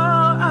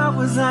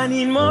 hours, I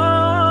need more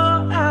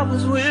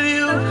hours with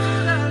you.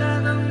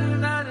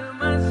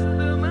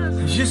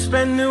 You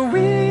spend the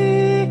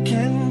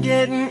weekend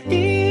getting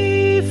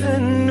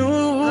even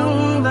new.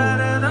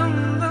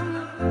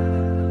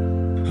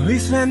 We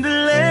spend the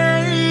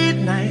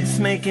late nights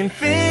making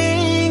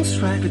things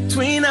right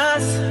between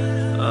us.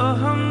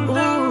 Ooh.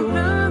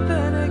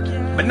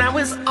 But now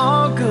it's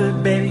all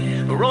good,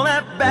 baby. Roll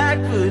that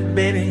backwood,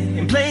 baby,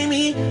 and play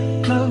me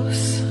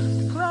close.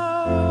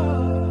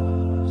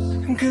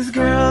 Cause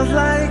girls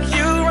like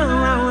you run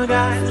around with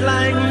guys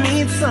like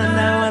me.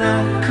 Sundown when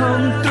I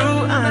come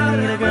through, I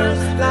need a girl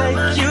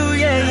like you,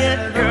 yeah,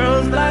 yeah.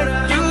 Girls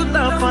like you,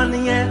 love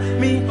funny, yeah.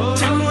 Me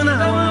too,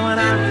 now when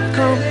I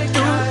come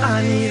through,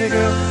 I need a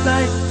girl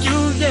like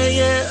you, yeah,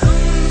 yeah.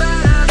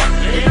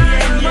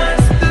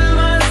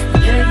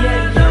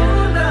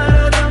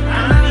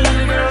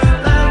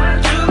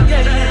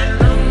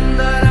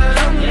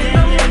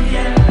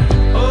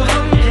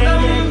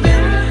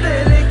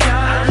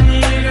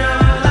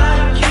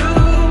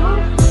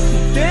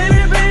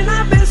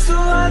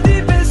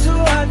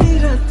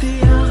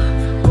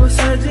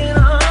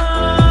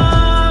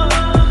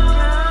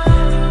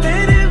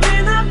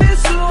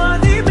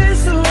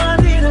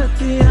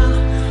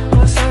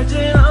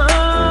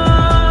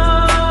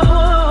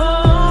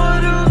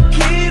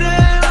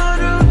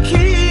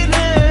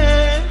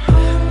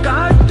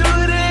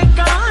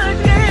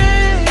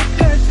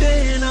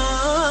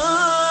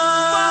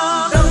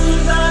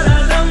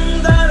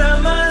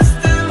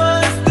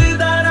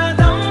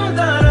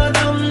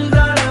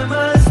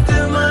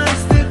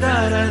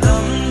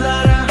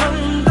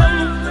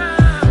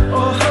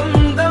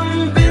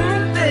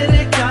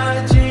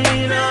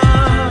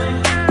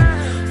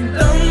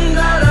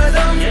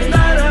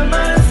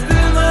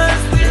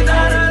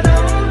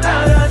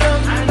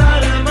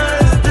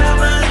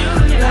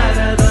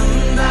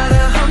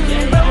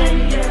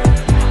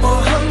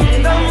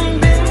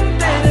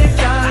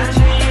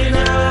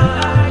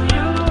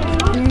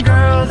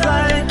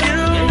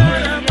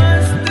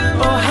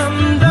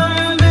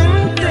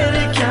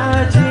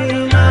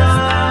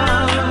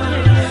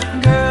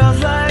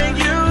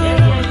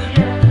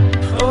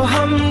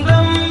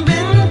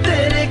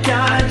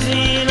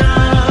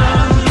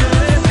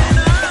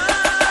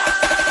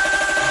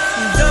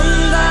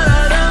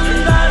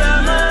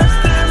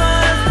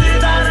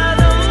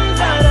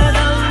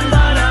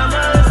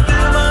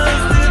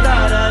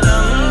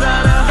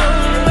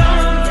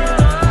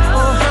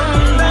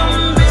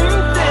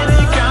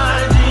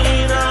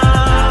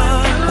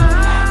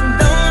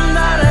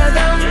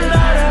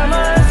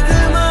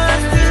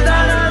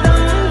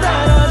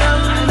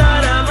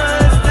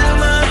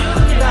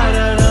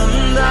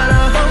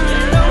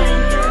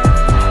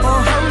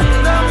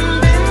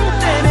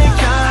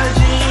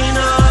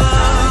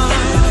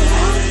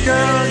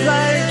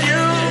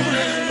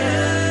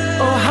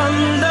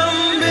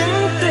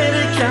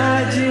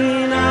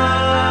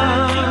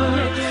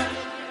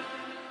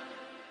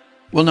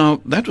 Well,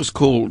 now, that was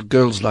called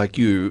Girls Like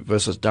You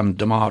versus Dam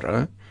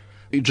Damara.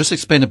 Just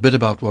explain a bit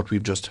about what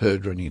we've just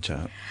heard,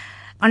 Ronita.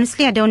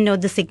 Honestly, I don't know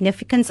the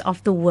significance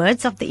of the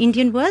words, of the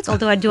Indian words,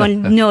 although I do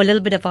know a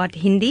little bit about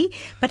Hindi.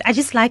 But I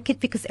just like it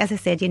because, as I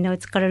said,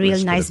 it's got a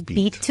real nice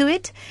beat to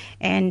it.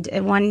 And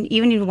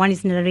even if one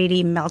is in a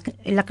really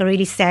like a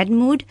really sad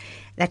mood,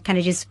 that kind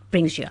of just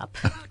brings you up.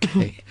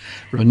 Okay.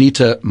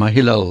 Ronita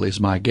Mahilal is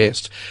my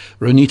guest.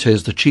 Ronita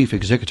is the Chief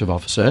Executive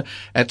Officer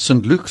at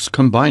St. Luke's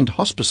Combined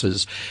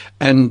Hospices.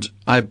 And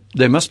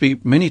there must be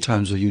many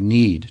times where you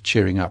need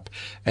cheering up,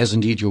 as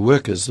indeed your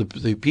workers,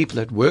 the people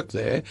that work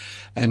there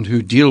and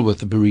who deal with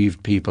the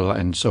bereaved people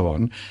and so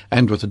on,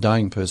 and with the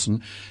dying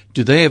person.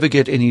 Do they ever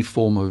get any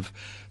form of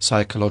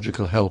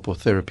psychological help or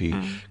therapy?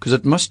 Because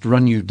it must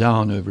run you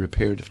down over a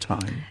period of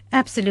time.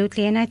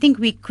 Absolutely. And I think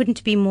we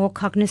couldn't be more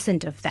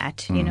cognizant of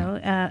that.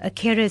 A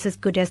carer is as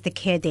good as the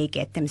care they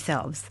get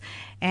themselves.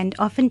 And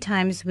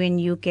oftentimes when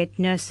you get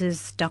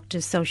nurses,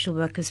 doctors, social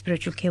workers,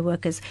 spiritual care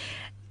workers,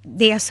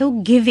 they are so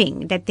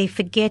giving that they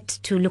forget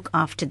to look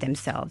after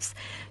themselves.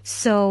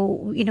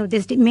 So,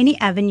 there's many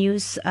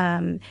avenues,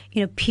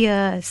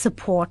 peer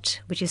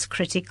support, which is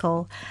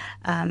critical,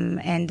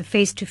 and the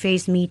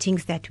face-to-face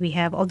meetings that we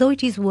have, although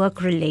it is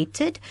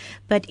work-related,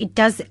 but it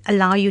does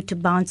allow you to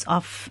bounce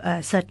off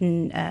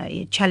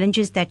certain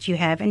challenges that you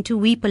have and to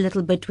weep a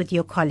little bit with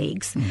your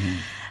colleagues. Mm-hmm.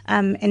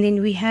 And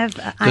then we have...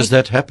 Does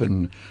that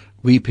happen?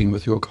 Weeping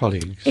with your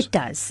colleagues? It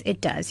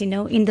does. In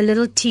the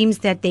little teams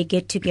that they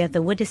get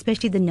together with,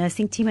 especially the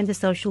nursing team and the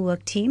social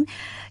work team,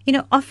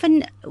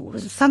 often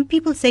some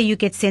people say you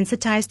get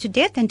sensitized to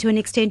death, and to an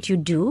extent you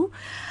do.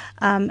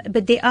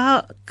 But there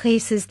are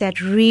cases that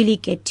really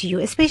get to you,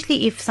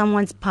 especially if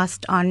someone's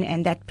passed on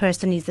and that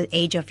person is the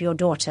age of your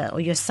daughter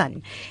or your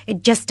son.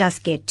 It just does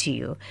get to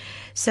you.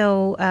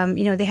 So,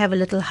 they have a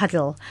little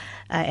huddle,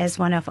 as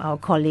one of our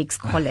colleagues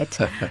call it.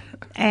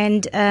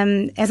 And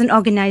as an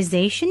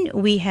organization,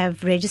 we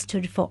have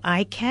registered for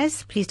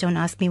ICAS. Please don't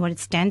ask me what it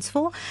stands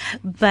for.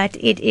 But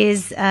it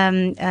is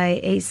an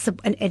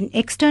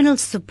external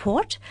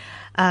support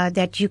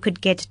that you could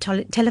get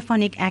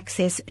telephonic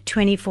access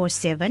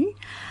 24/7.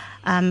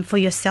 For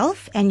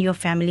yourself and your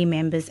family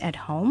members at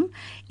home.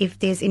 If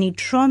there's any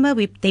trauma,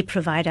 they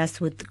provide us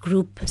with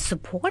group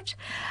support,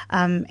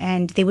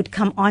 and they would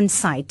come on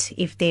site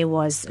if there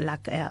was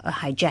like a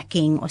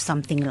hijacking or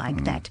something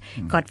like that,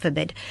 God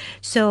forbid.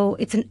 So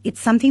it's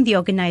something the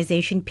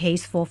organization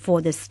pays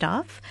for the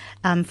staff,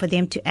 for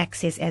them to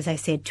access, as I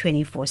said,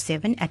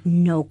 24/7 at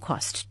no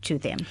cost to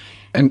them.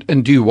 And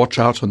do you watch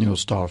out on your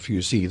staff?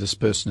 You see this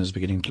person is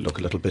beginning to look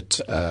a little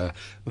bit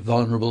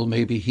vulnerable.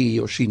 Maybe he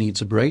or she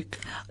needs a break?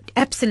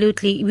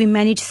 Absolutely. We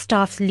manage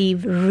staff's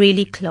leave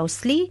really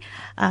closely.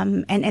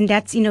 And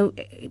that's,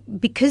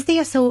 because they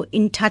are so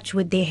in touch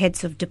with their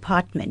heads of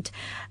department.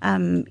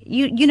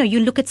 You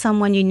look at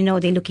someone,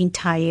 they're looking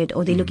tired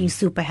or they're looking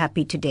super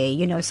happy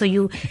today, so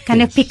you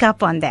kind of pick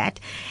up on that.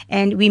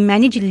 And we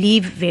manage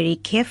leave very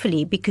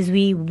carefully because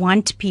we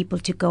want people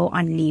to go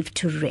on leave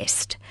to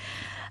rest.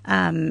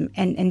 And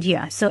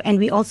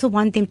we also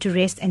want them to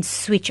rest and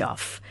switch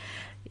off.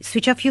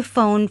 Switch off your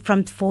phone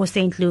for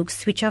St. Luke's,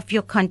 switch off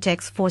your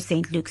contacts for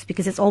St. Luke's,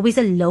 because it's always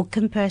a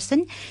locum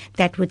person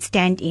that would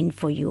stand in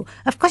for you.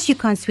 Of course, you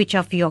can't switch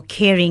off your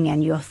caring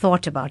and your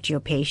thought about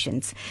your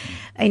patients.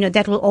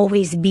 That will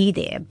always be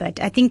there. But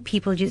I think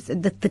people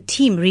the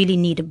team really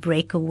need a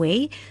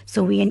breakaway.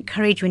 So we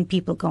encourage when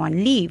people go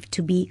on leave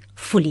to be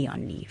fully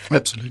on leave.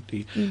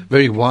 Absolutely.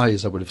 Very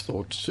wise, I would have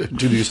thought, to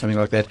do something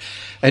like that.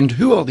 And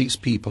who are these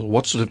people?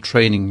 What sort of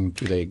training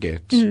do they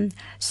get?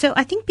 So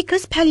I think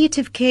because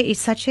palliative care is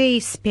such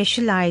a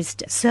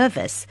specialized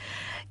service,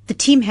 the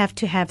team have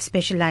to have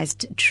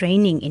specialized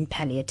training in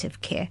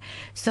palliative care.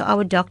 So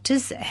our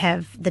doctors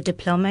have the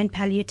diploma in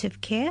palliative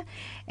care,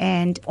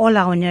 and all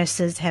our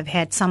nurses have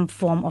had some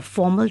form of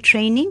formal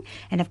training,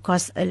 and of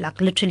course,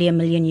 like literally 1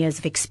 million years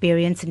of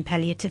experience in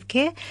palliative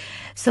care.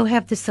 So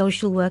have the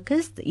social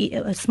workers.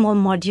 A small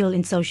module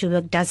in social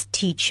work does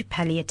teach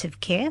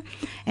palliative care,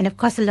 and of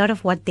course, a lot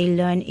of what they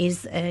learn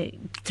is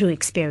through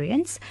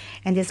experience.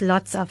 And there's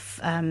lots of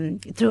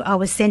through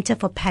our Center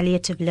for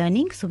Palliative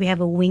Learning. So we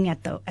have a wing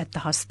at the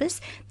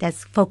hospice that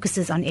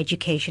focuses on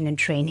education and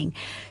training.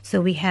 So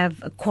we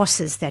have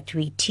courses that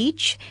we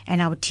teach, and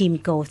our team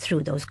go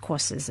through those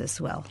courses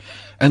as well.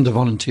 And the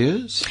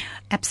volunteers?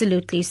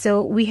 Absolutely.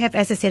 So we have,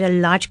 as I said,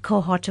 a large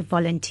cohort of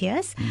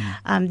volunteers.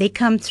 They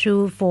come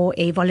through for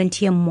a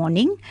volunteer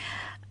morning.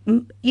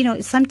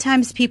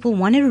 Sometimes people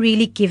want to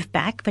really give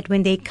back, but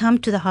when they come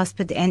to the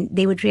hospital and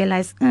they would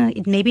realize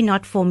it may be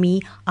not for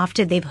me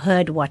after they've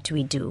heard what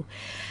we do.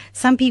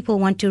 Some people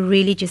want to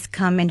really just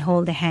come and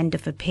hold the hand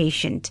of a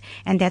patient,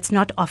 and that's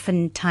not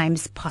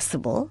oftentimes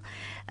possible.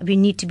 We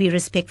need to be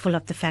respectful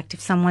of the fact if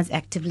someone's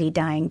actively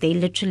dying, they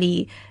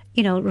literally,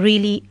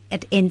 really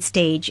at end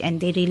stage, and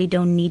they really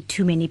don't need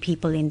too many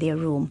people in their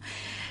room.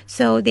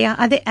 So there are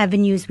other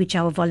avenues which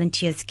our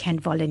volunteers can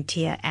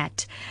volunteer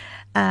at.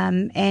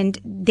 And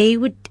they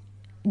would,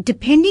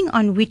 depending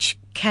on which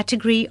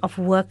category of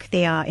work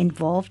they are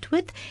involved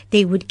with,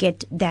 they would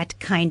get that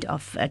kind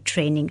of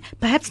training.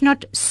 Perhaps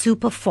not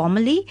super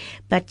formally,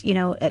 but,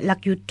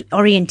 like you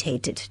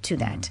orientated to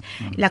that.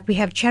 Like we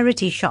have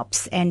charity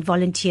shops and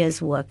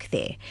volunteers work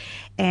there.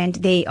 And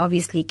they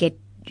obviously get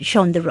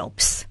shown the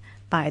ropes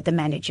by the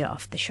manager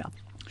of the shop.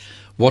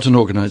 What an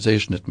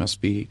organization it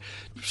must be.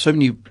 So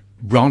many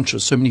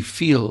branches, so many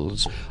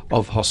fields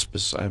of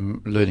hospice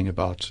I'm learning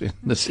about in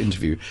this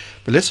interview.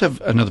 But let's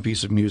have another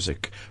piece of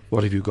music.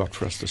 What have you got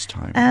for us this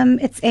time?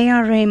 It's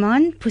A.R.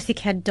 Rahman,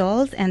 Pussycat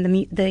Dolls, and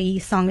the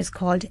song is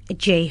called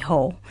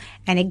J-Ho.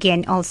 And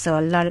again, also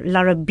a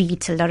lot of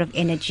beat, a lot of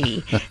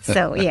energy.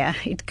 So yeah,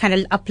 it kind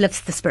of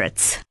uplifts the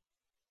spirits.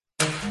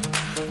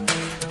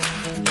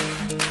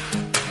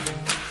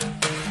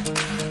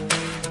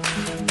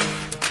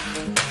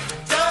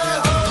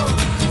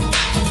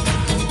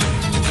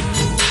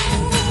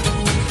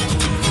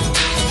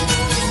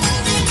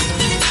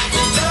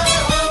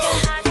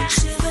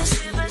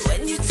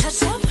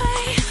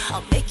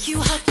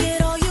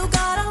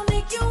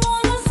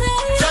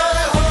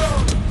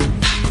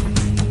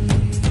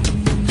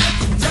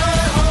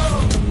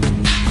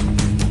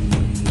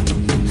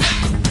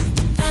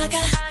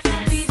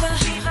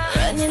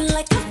 Running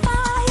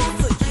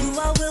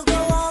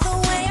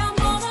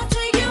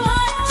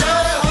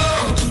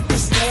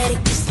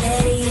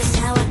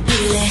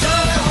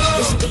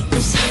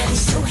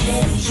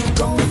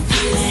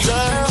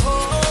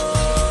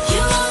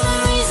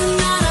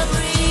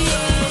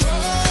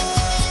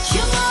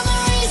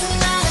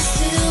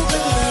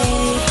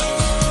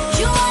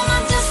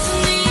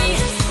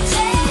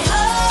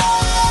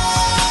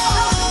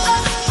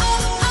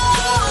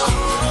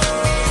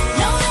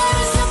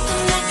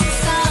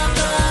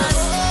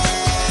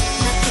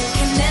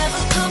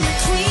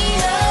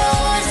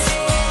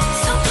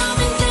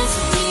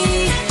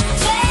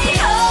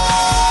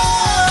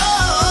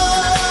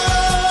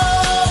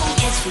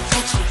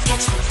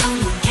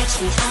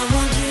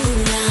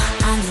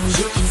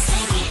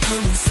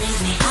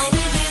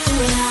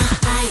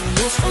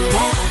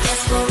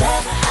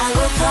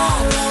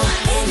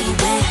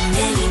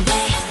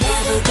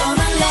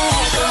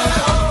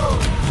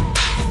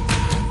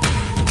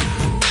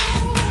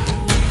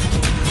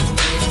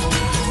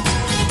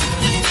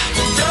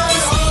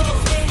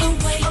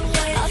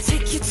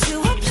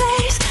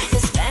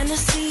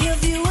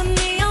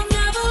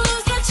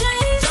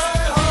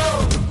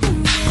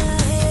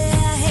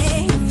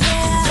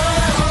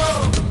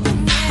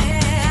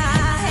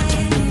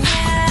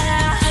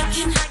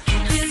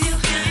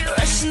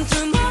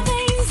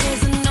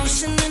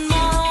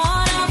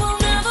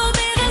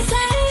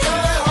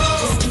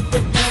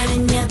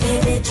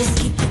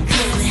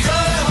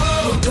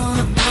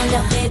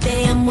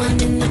one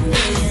in a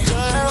million.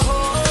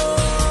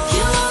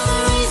 You are the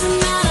reason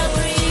that I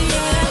breathe.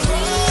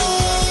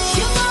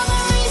 You are the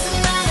reason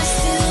that I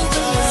still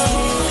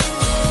believe.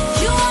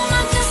 You are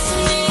my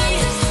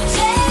destiny.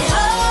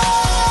 J-Ho.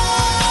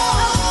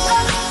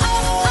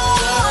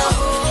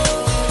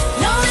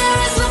 No, there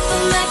is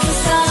nothing that can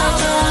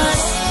stop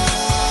us.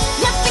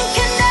 Nothing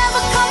can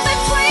ever come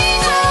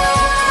between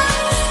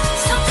us.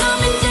 So come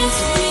and dance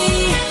with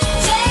me.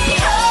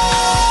 J-Ho.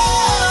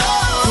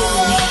 You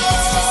and me,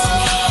 it's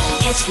destiny.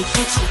 Catch me,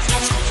 catch me,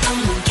 catch me.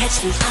 Come on, catch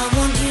me. I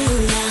want you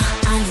now.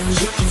 I know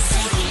you can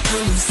save me.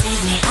 Come and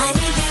save me. I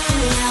need you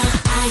now.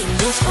 I am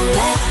yours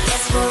forever.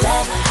 Yes,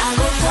 forever. I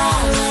will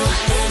follow.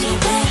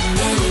 Anywhere,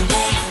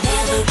 anywhere.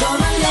 Never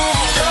gonna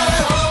let go.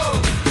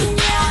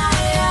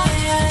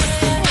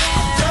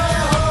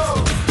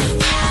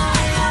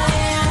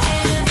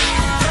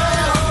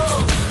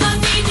 I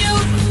need you.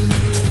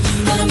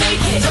 Gonna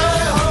make it.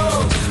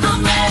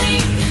 I'm ready.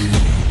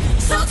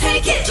 So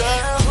take it.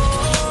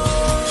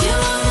 You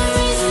are the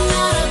reason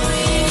that I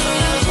breathe.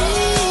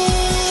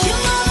 You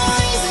are the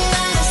reason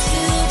that I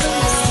still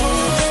believe.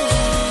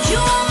 You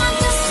are my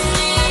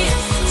destiny.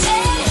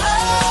 J-Ho.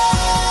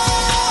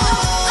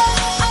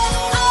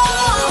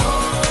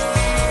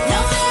 No,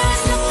 there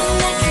is nothing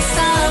that can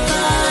stop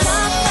us.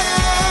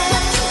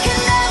 Nothing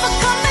can ever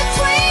come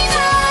between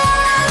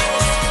us.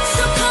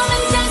 So come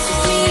and dance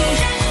with me.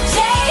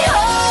 J-Ho.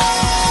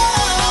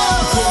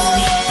 You and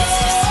me, it's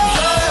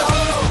destiny.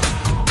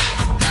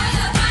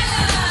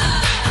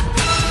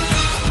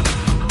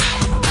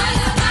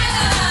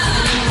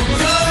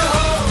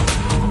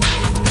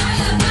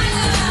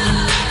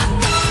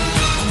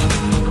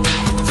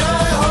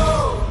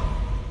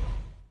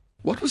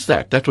 What was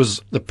that? That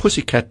was the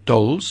Pussycat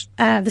Dolls.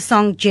 The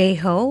song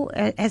J-Ho,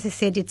 as I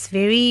said, it's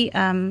very,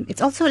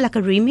 it's also like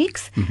a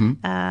remix,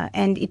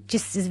 and it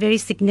just is very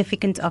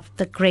significant of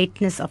the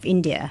greatness of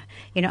India.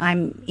 You know,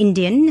 I'm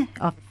Indian,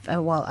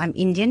 I'm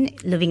Indian,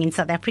 living in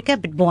South Africa,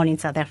 but born in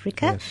South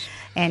Africa. Yes.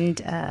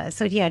 And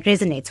so, yeah, it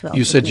resonates well.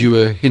 You with said me. you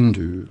were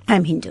Hindu,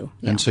 I'm Hindu.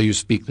 Yeah. and so you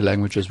speak the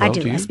language as well, I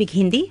do. you? I speak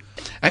Hindi.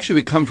 Actually,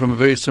 we come from a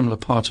very similar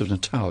part of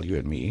Natal, you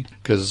and me,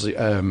 because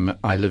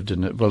I lived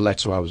in, well,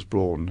 that's where I was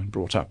born and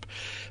brought up.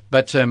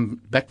 But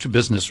back to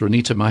business.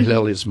 Ronita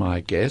Mahlel is my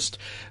guest,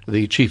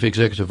 the Chief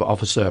Executive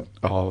Officer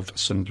of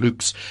St.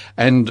 Luke's.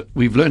 And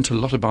we've learnt a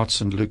lot about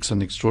St. Luke's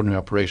and the extraordinary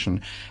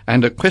operation.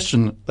 And a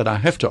question that I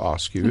have to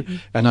ask you,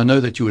 and I know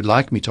that you would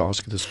like me to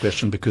ask you this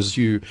question because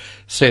you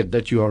said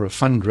that you are a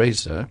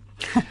fundraiser,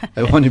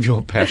 one of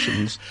your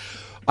passions.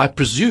 I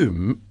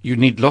presume you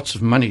need lots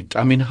of money.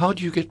 I mean, how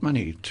do you get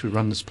money to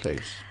run this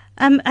place?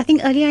 I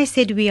think earlier I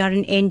said we are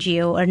an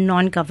NGO, a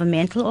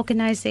non-governmental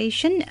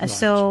organization.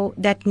 So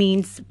that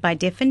means, by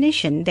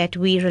definition, that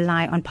we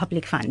rely on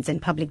public funds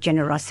and public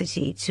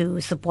generosity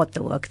to support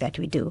the work that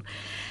we do.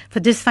 For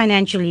this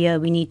financial year,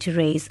 we need to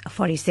raise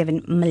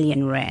 47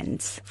 million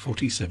rands.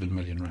 47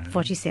 million rand.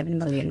 47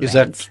 million Is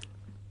rands. that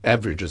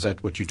average? Is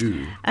that what you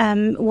do?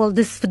 Well,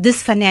 for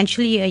this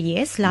financial year,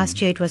 yes. Last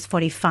year it was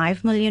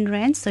 45 million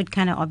rand, so it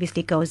kind of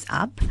obviously goes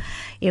up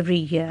every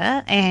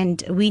year,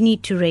 and we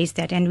need to raise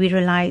that, and we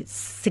rely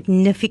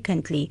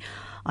significantly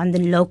on the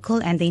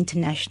local and the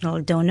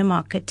international donor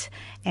market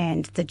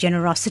and the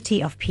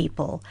generosity of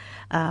people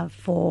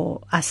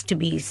for us to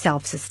be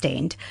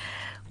self-sustained.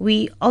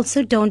 We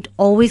also don't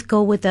always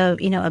go with a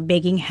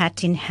begging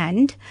hat in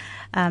hand.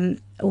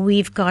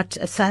 We've got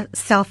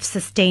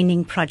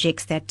self-sustaining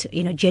projects that,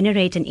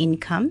 generate an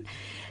income.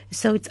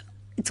 So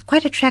it's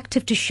quite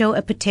attractive to show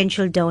a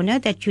potential donor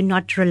that you're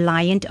not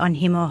reliant on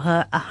him or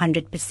her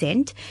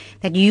 100%,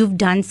 that you've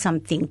done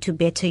something to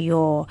better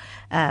your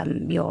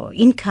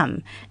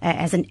income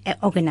as an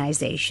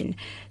organization.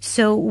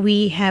 So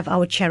we have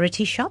our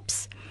charity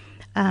shops,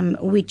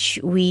 which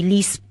we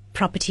lease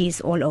properties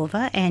all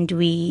over, and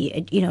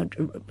we,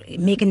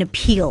 make an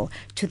appeal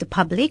to the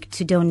public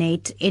to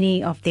donate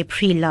any of their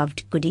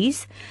pre-loved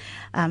goodies,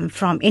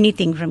 from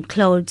anything from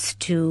clothes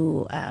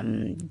to,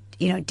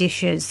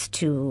 dishes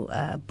to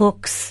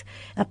books,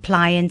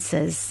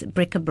 appliances,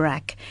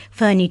 bric-a-brac,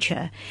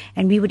 furniture,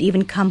 and we would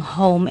even come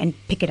home and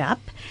pick it up.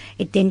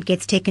 It then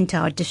gets taken to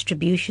our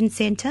distribution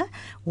center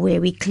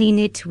where we clean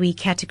it, we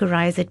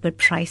categorize it, we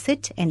price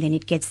it, and then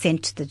it gets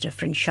sent to the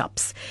different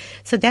shops.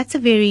 So that's a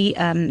very,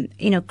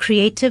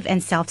 creative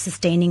and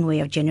self-sustaining way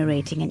of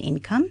generating an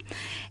income.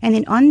 And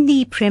then on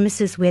the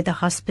premises where the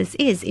hospice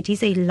is, it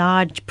is a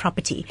large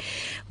property.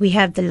 We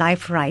have the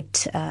Life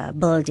Right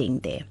building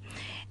there.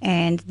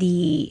 And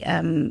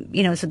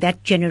so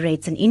that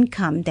generates an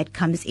income that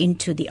comes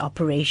into the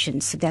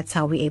operations. So that's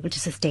how we're able to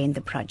sustain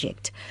the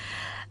project.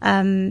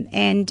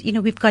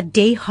 We've got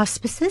day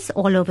hospices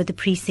all over the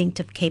precinct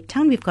of Cape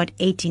Town. We've got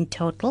 8 in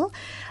total.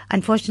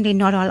 Unfortunately,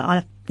 not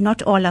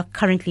all are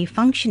currently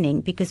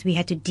functioning because we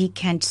had to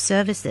decant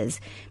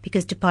services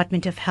because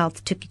Department of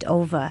Health took it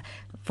over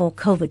for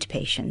COVID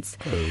patients.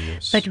 Oh,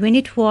 yes. But when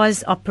it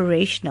was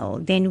operational,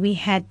 then we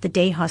had the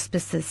day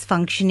hospices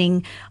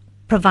functioning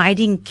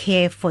providing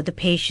care for the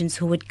patients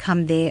who would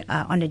come there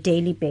on a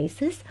daily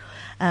basis,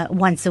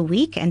 once a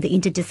week, and the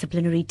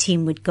interdisciplinary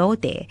team would go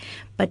there.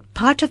 But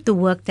part of the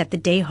work that the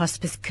day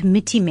hospice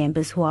committee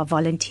members who are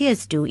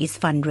volunteers do is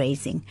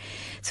fundraising.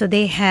 So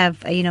they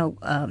have,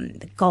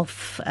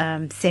 golf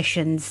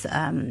sessions,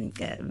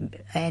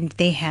 and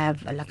they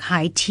have like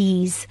high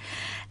teas,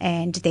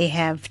 and they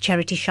have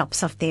charity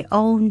shops of their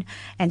own,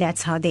 and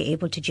that's how they're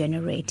able to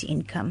generate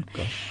income.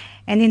 Gosh.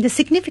 And then the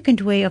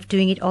significant way of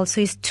doing it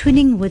also is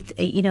tuning with,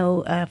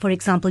 for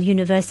example,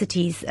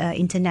 universities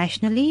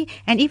internationally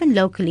and even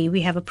locally.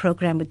 We have a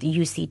program with the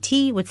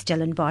UCT, with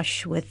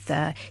Stellenbosch, with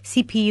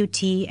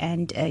CPUT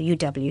and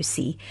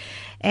UWC.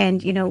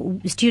 And,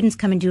 students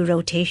come and do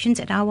rotations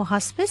at our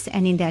hospice,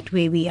 and in that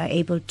way we are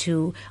able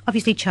to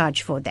obviously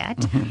charge for that.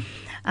 Mm-hmm.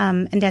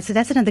 And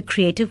that's another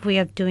creative way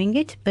of doing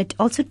it, but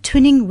also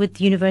tuning with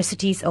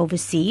universities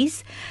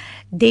overseas.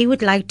 They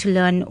would like to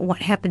learn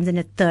what happens in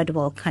a third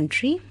world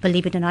country.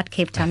 Believe it or not,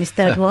 Cape Town is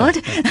third world.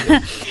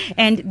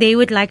 And they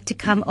would like to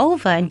come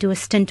over and do a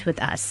stint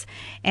with us.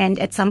 And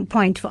at some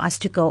point for us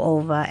to go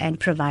over and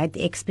provide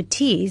the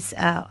expertise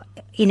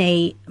in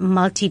a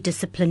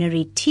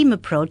multidisciplinary team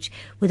approach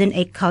within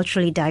a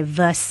culturally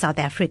diverse South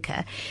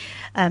Africa.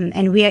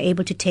 And we are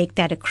able to take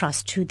that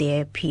across to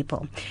their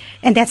people.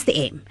 And that's the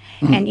aim.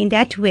 Mm. And in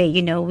that way,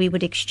 we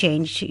would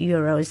exchange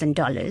euros and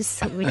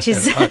dollars, which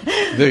is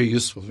very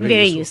useful.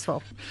 Very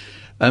useful.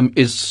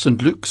 Is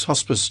St. Luke's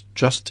Hospice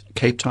just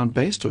Cape Town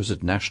based, or is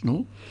it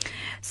national?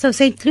 So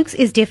St. Luke's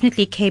is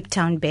definitely Cape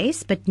Town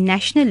based, but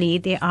nationally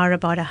there are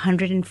about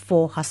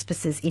 104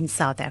 hospices in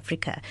South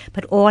Africa,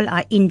 but all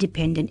are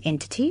independent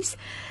entities.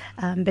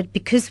 But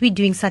because we're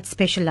doing such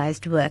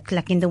specialized work,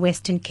 like in the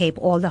Western Cape,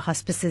 all the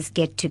hospices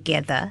get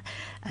together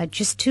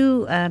just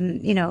to,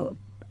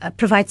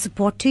 provide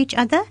support to each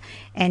other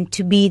and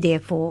to be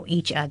there for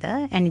each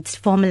other. And it's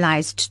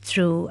formalized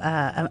through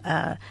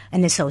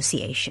an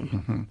association.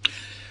 Mm-hmm.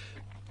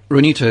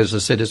 Ronita, as I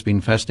said, it's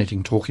been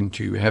fascinating talking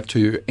to you. We have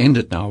to end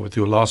it now with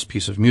your last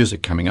piece of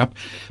music coming up.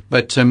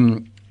 But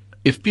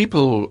if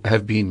people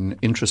have been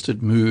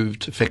interested,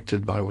 moved,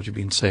 affected by what you've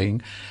been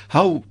saying,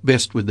 how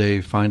best would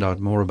they find out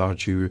more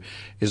about you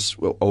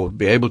or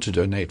be able to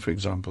donate, for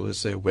example?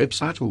 Is there a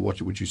website, or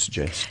what would you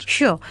suggest?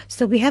 Sure.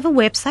 So we have a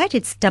website.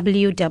 It's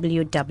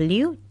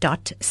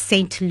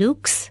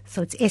www.stlukes,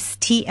 so it's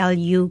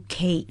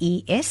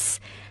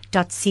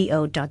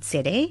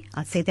STLUKES.co.za.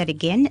 I'll say that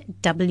again,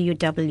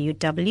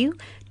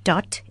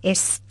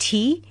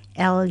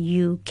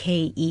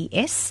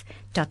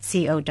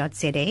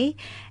 www.stlukes.co.za,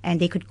 and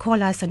they could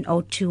call us on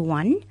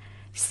 021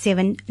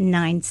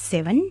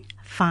 797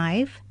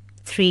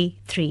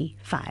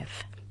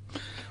 5335.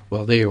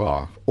 Well, there you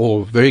are.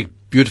 All very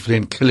beautifully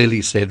and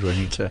clearly said,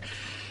 Ronita.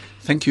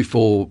 Thank you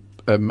for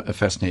a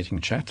fascinating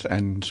chat,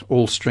 and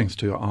all strength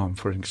to your arm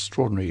for an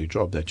extraordinary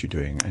job that you're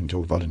doing, and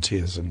your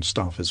volunteers and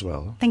staff as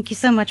well. Thank you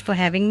so much for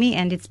having me,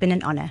 and it's been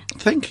an honor.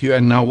 Thank you.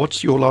 And now,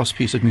 what's your last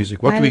piece of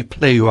music? What do we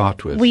play you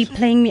out with? We're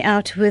playing me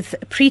out with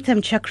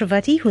Preetham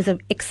Chakravarti, who's an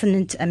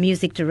excellent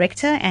music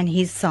director, and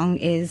his song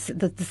is,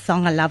 the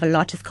song I love a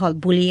lot is called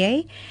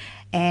Boulier.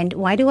 And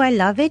why do I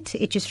love it?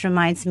 It just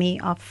reminds me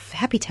of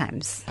happy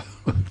times.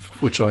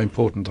 Which are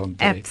important on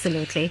day.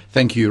 Absolutely.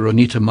 Thank you,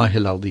 Ronita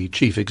Mahilal, the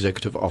Chief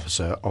Executive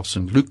Officer of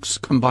St. Luke's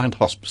Combined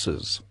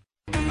Hospices.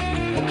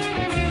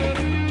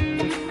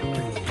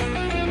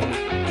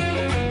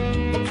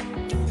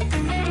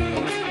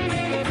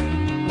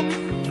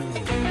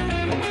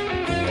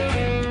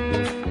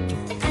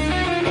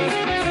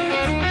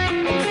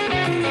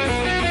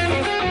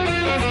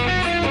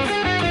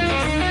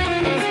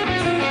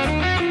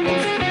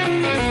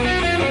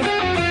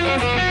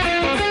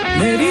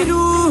 मेरी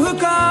रूह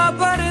का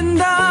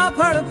परिंदा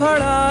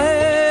फड़फड़ाए,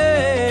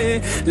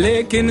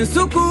 लेकिन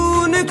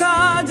सुकून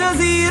का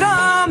जजीरा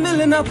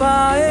मिल न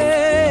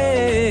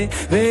पाए।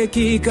 वे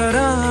की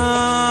करा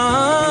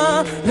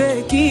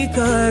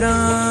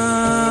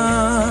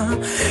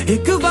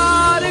एक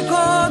बार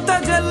को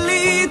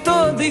तजल्ली तो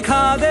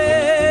दिखा दे,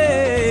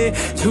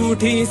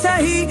 झूठी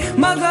सही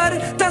मगर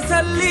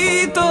तसल्ली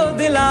तो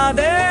दिला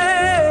दे।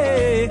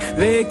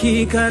 वे की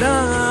करा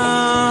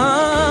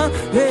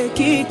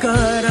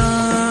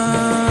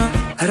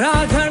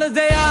राधण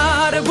दे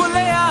यार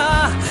बुलिया,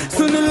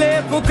 सुन ले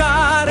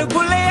पुकार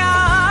बुलिया,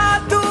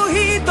 तू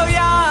ही तो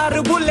यार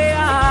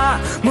बुलिया,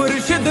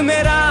 मुर्शिद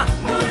मेरा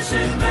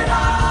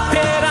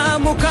तेरा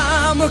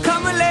मुकाम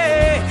कमले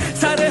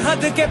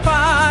सरहद के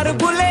पार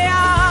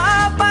बुलिया,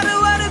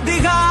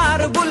 परवरदिगार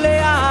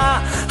बुलिया,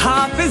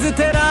 हाफिज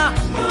तेरा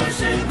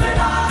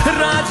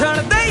राधण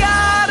दे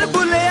यार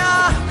बुलिया,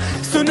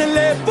 सुन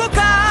ले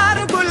पुकार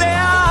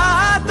बुलिया,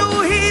 तू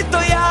ही तो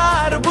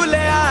यार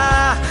बुलिया,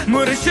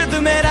 मुर्शिद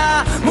मेरा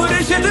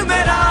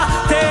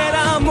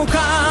तेरा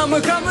मुकाम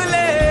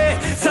कमले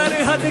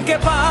सरहद के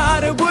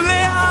पार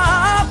बुलिया,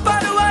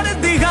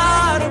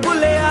 परवरदिगार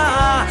बुलिया,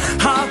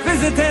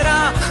 हाफिज तेरा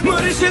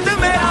मुर्शिद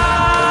मेरा।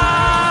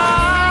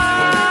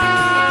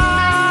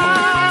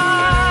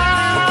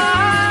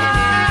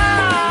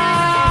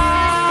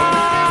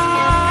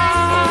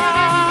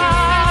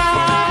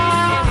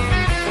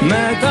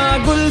 मैं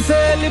कागुल से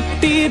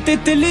लिपटी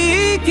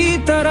तितली की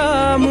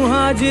तरह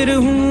मुहाजिर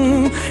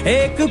हूँ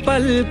एक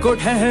पल को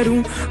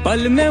ठहरूं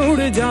पल में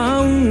उड़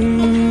जाऊं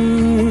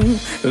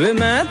वे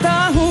मैं ता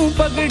हूँ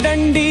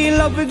पगडंडी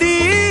लबदी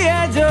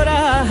है जो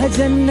राह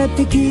जन्नत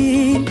की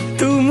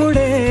तू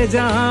मुड़े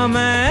जहाँ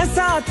मैं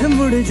साथ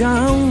मुड़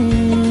जाऊं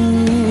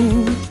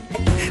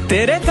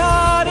तेरे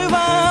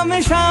कारवां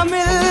में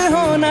शामिल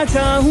होना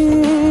चाहूं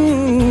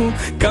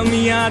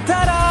कमियां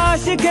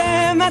तराश के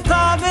मैं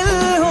काबिल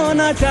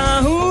होना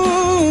चाहूं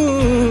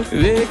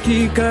वे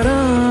की करा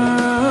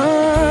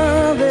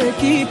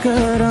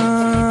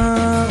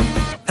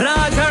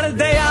राझड़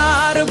दे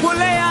यार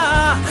बुलिया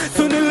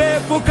सुन ले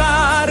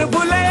पुकार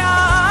बुलिया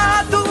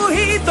तू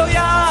ही तो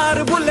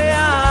यार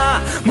बुलिया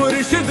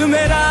मुर्शिद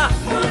मेरा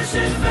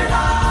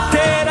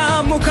तेरा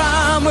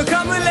मुकाम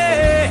कमले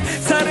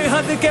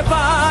सरहद के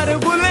पार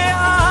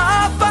बुलिया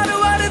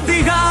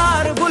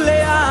परवरदिगार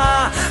बुलिया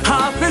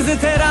हाफिज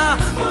तेरा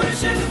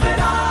मुर्शिद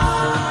मेरा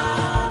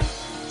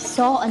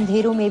 100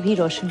 अंधेरों में भी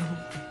रोशन हो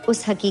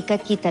उस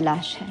हकीकत की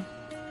तलाश है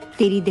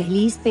तेरी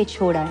दहलीज पे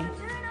छोड़ आए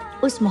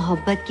उस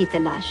मोहब्बत की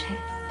तलाश है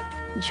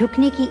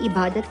झुकने की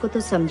इबादत को तो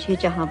समझे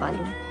जहां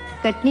वालों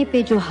कटने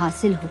पे जो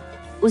हासिल हो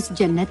उस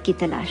जन्नत की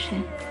तलाश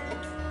है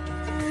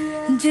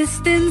जिस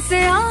दिन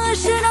से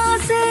आशना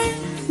से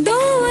दो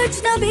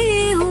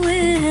अजनबी हुए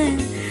हैं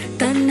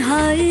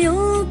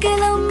तन्हाइयों के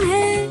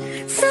लम्हे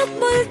सब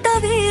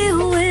मुल्तवी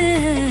हुए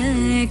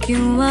हैं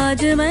क्यों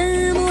आज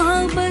मैं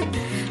मोहब्बत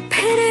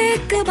फिर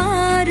एक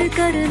बार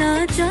करना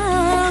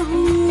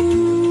चाहूं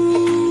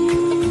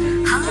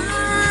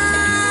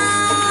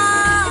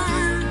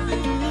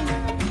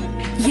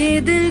ये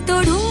दिल तो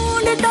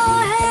ढूंढता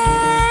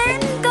है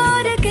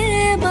इनकार के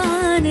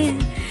बहाने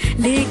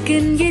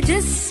लेकिन ये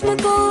जिस्म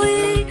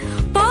कोई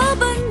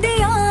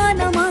पाबंदियां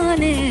न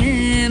माने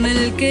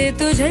मिलके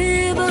तुझे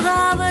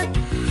बगावत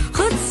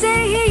खुद से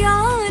ही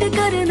यार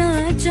करना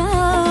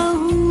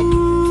चाहूं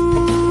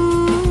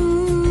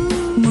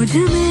मुझ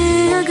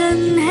में अगन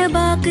है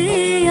बाकी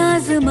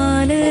आज़मा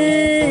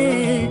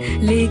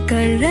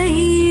लेकर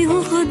रही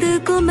हूँ खुद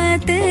को मैं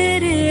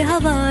तेरे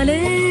हवाले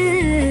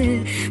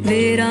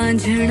वे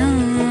रांझना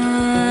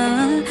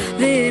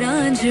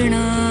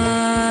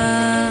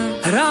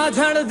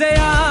राझड़ दे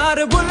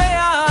यार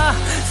बुलिया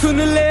सुन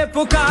ले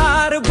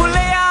पुकार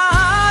बुलिया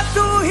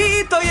तू ही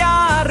तो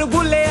यार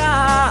बुलिया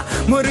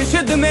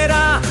मुर्शिद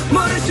मेरा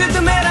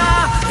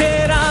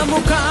तेरा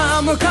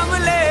मुकाम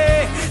कमले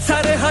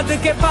सरहद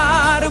के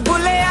पार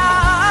बुलिया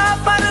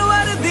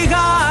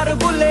परवरदिगार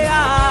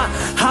बुलिया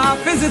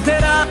हाफिज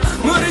तेरा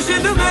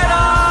मुर्शिद मेरा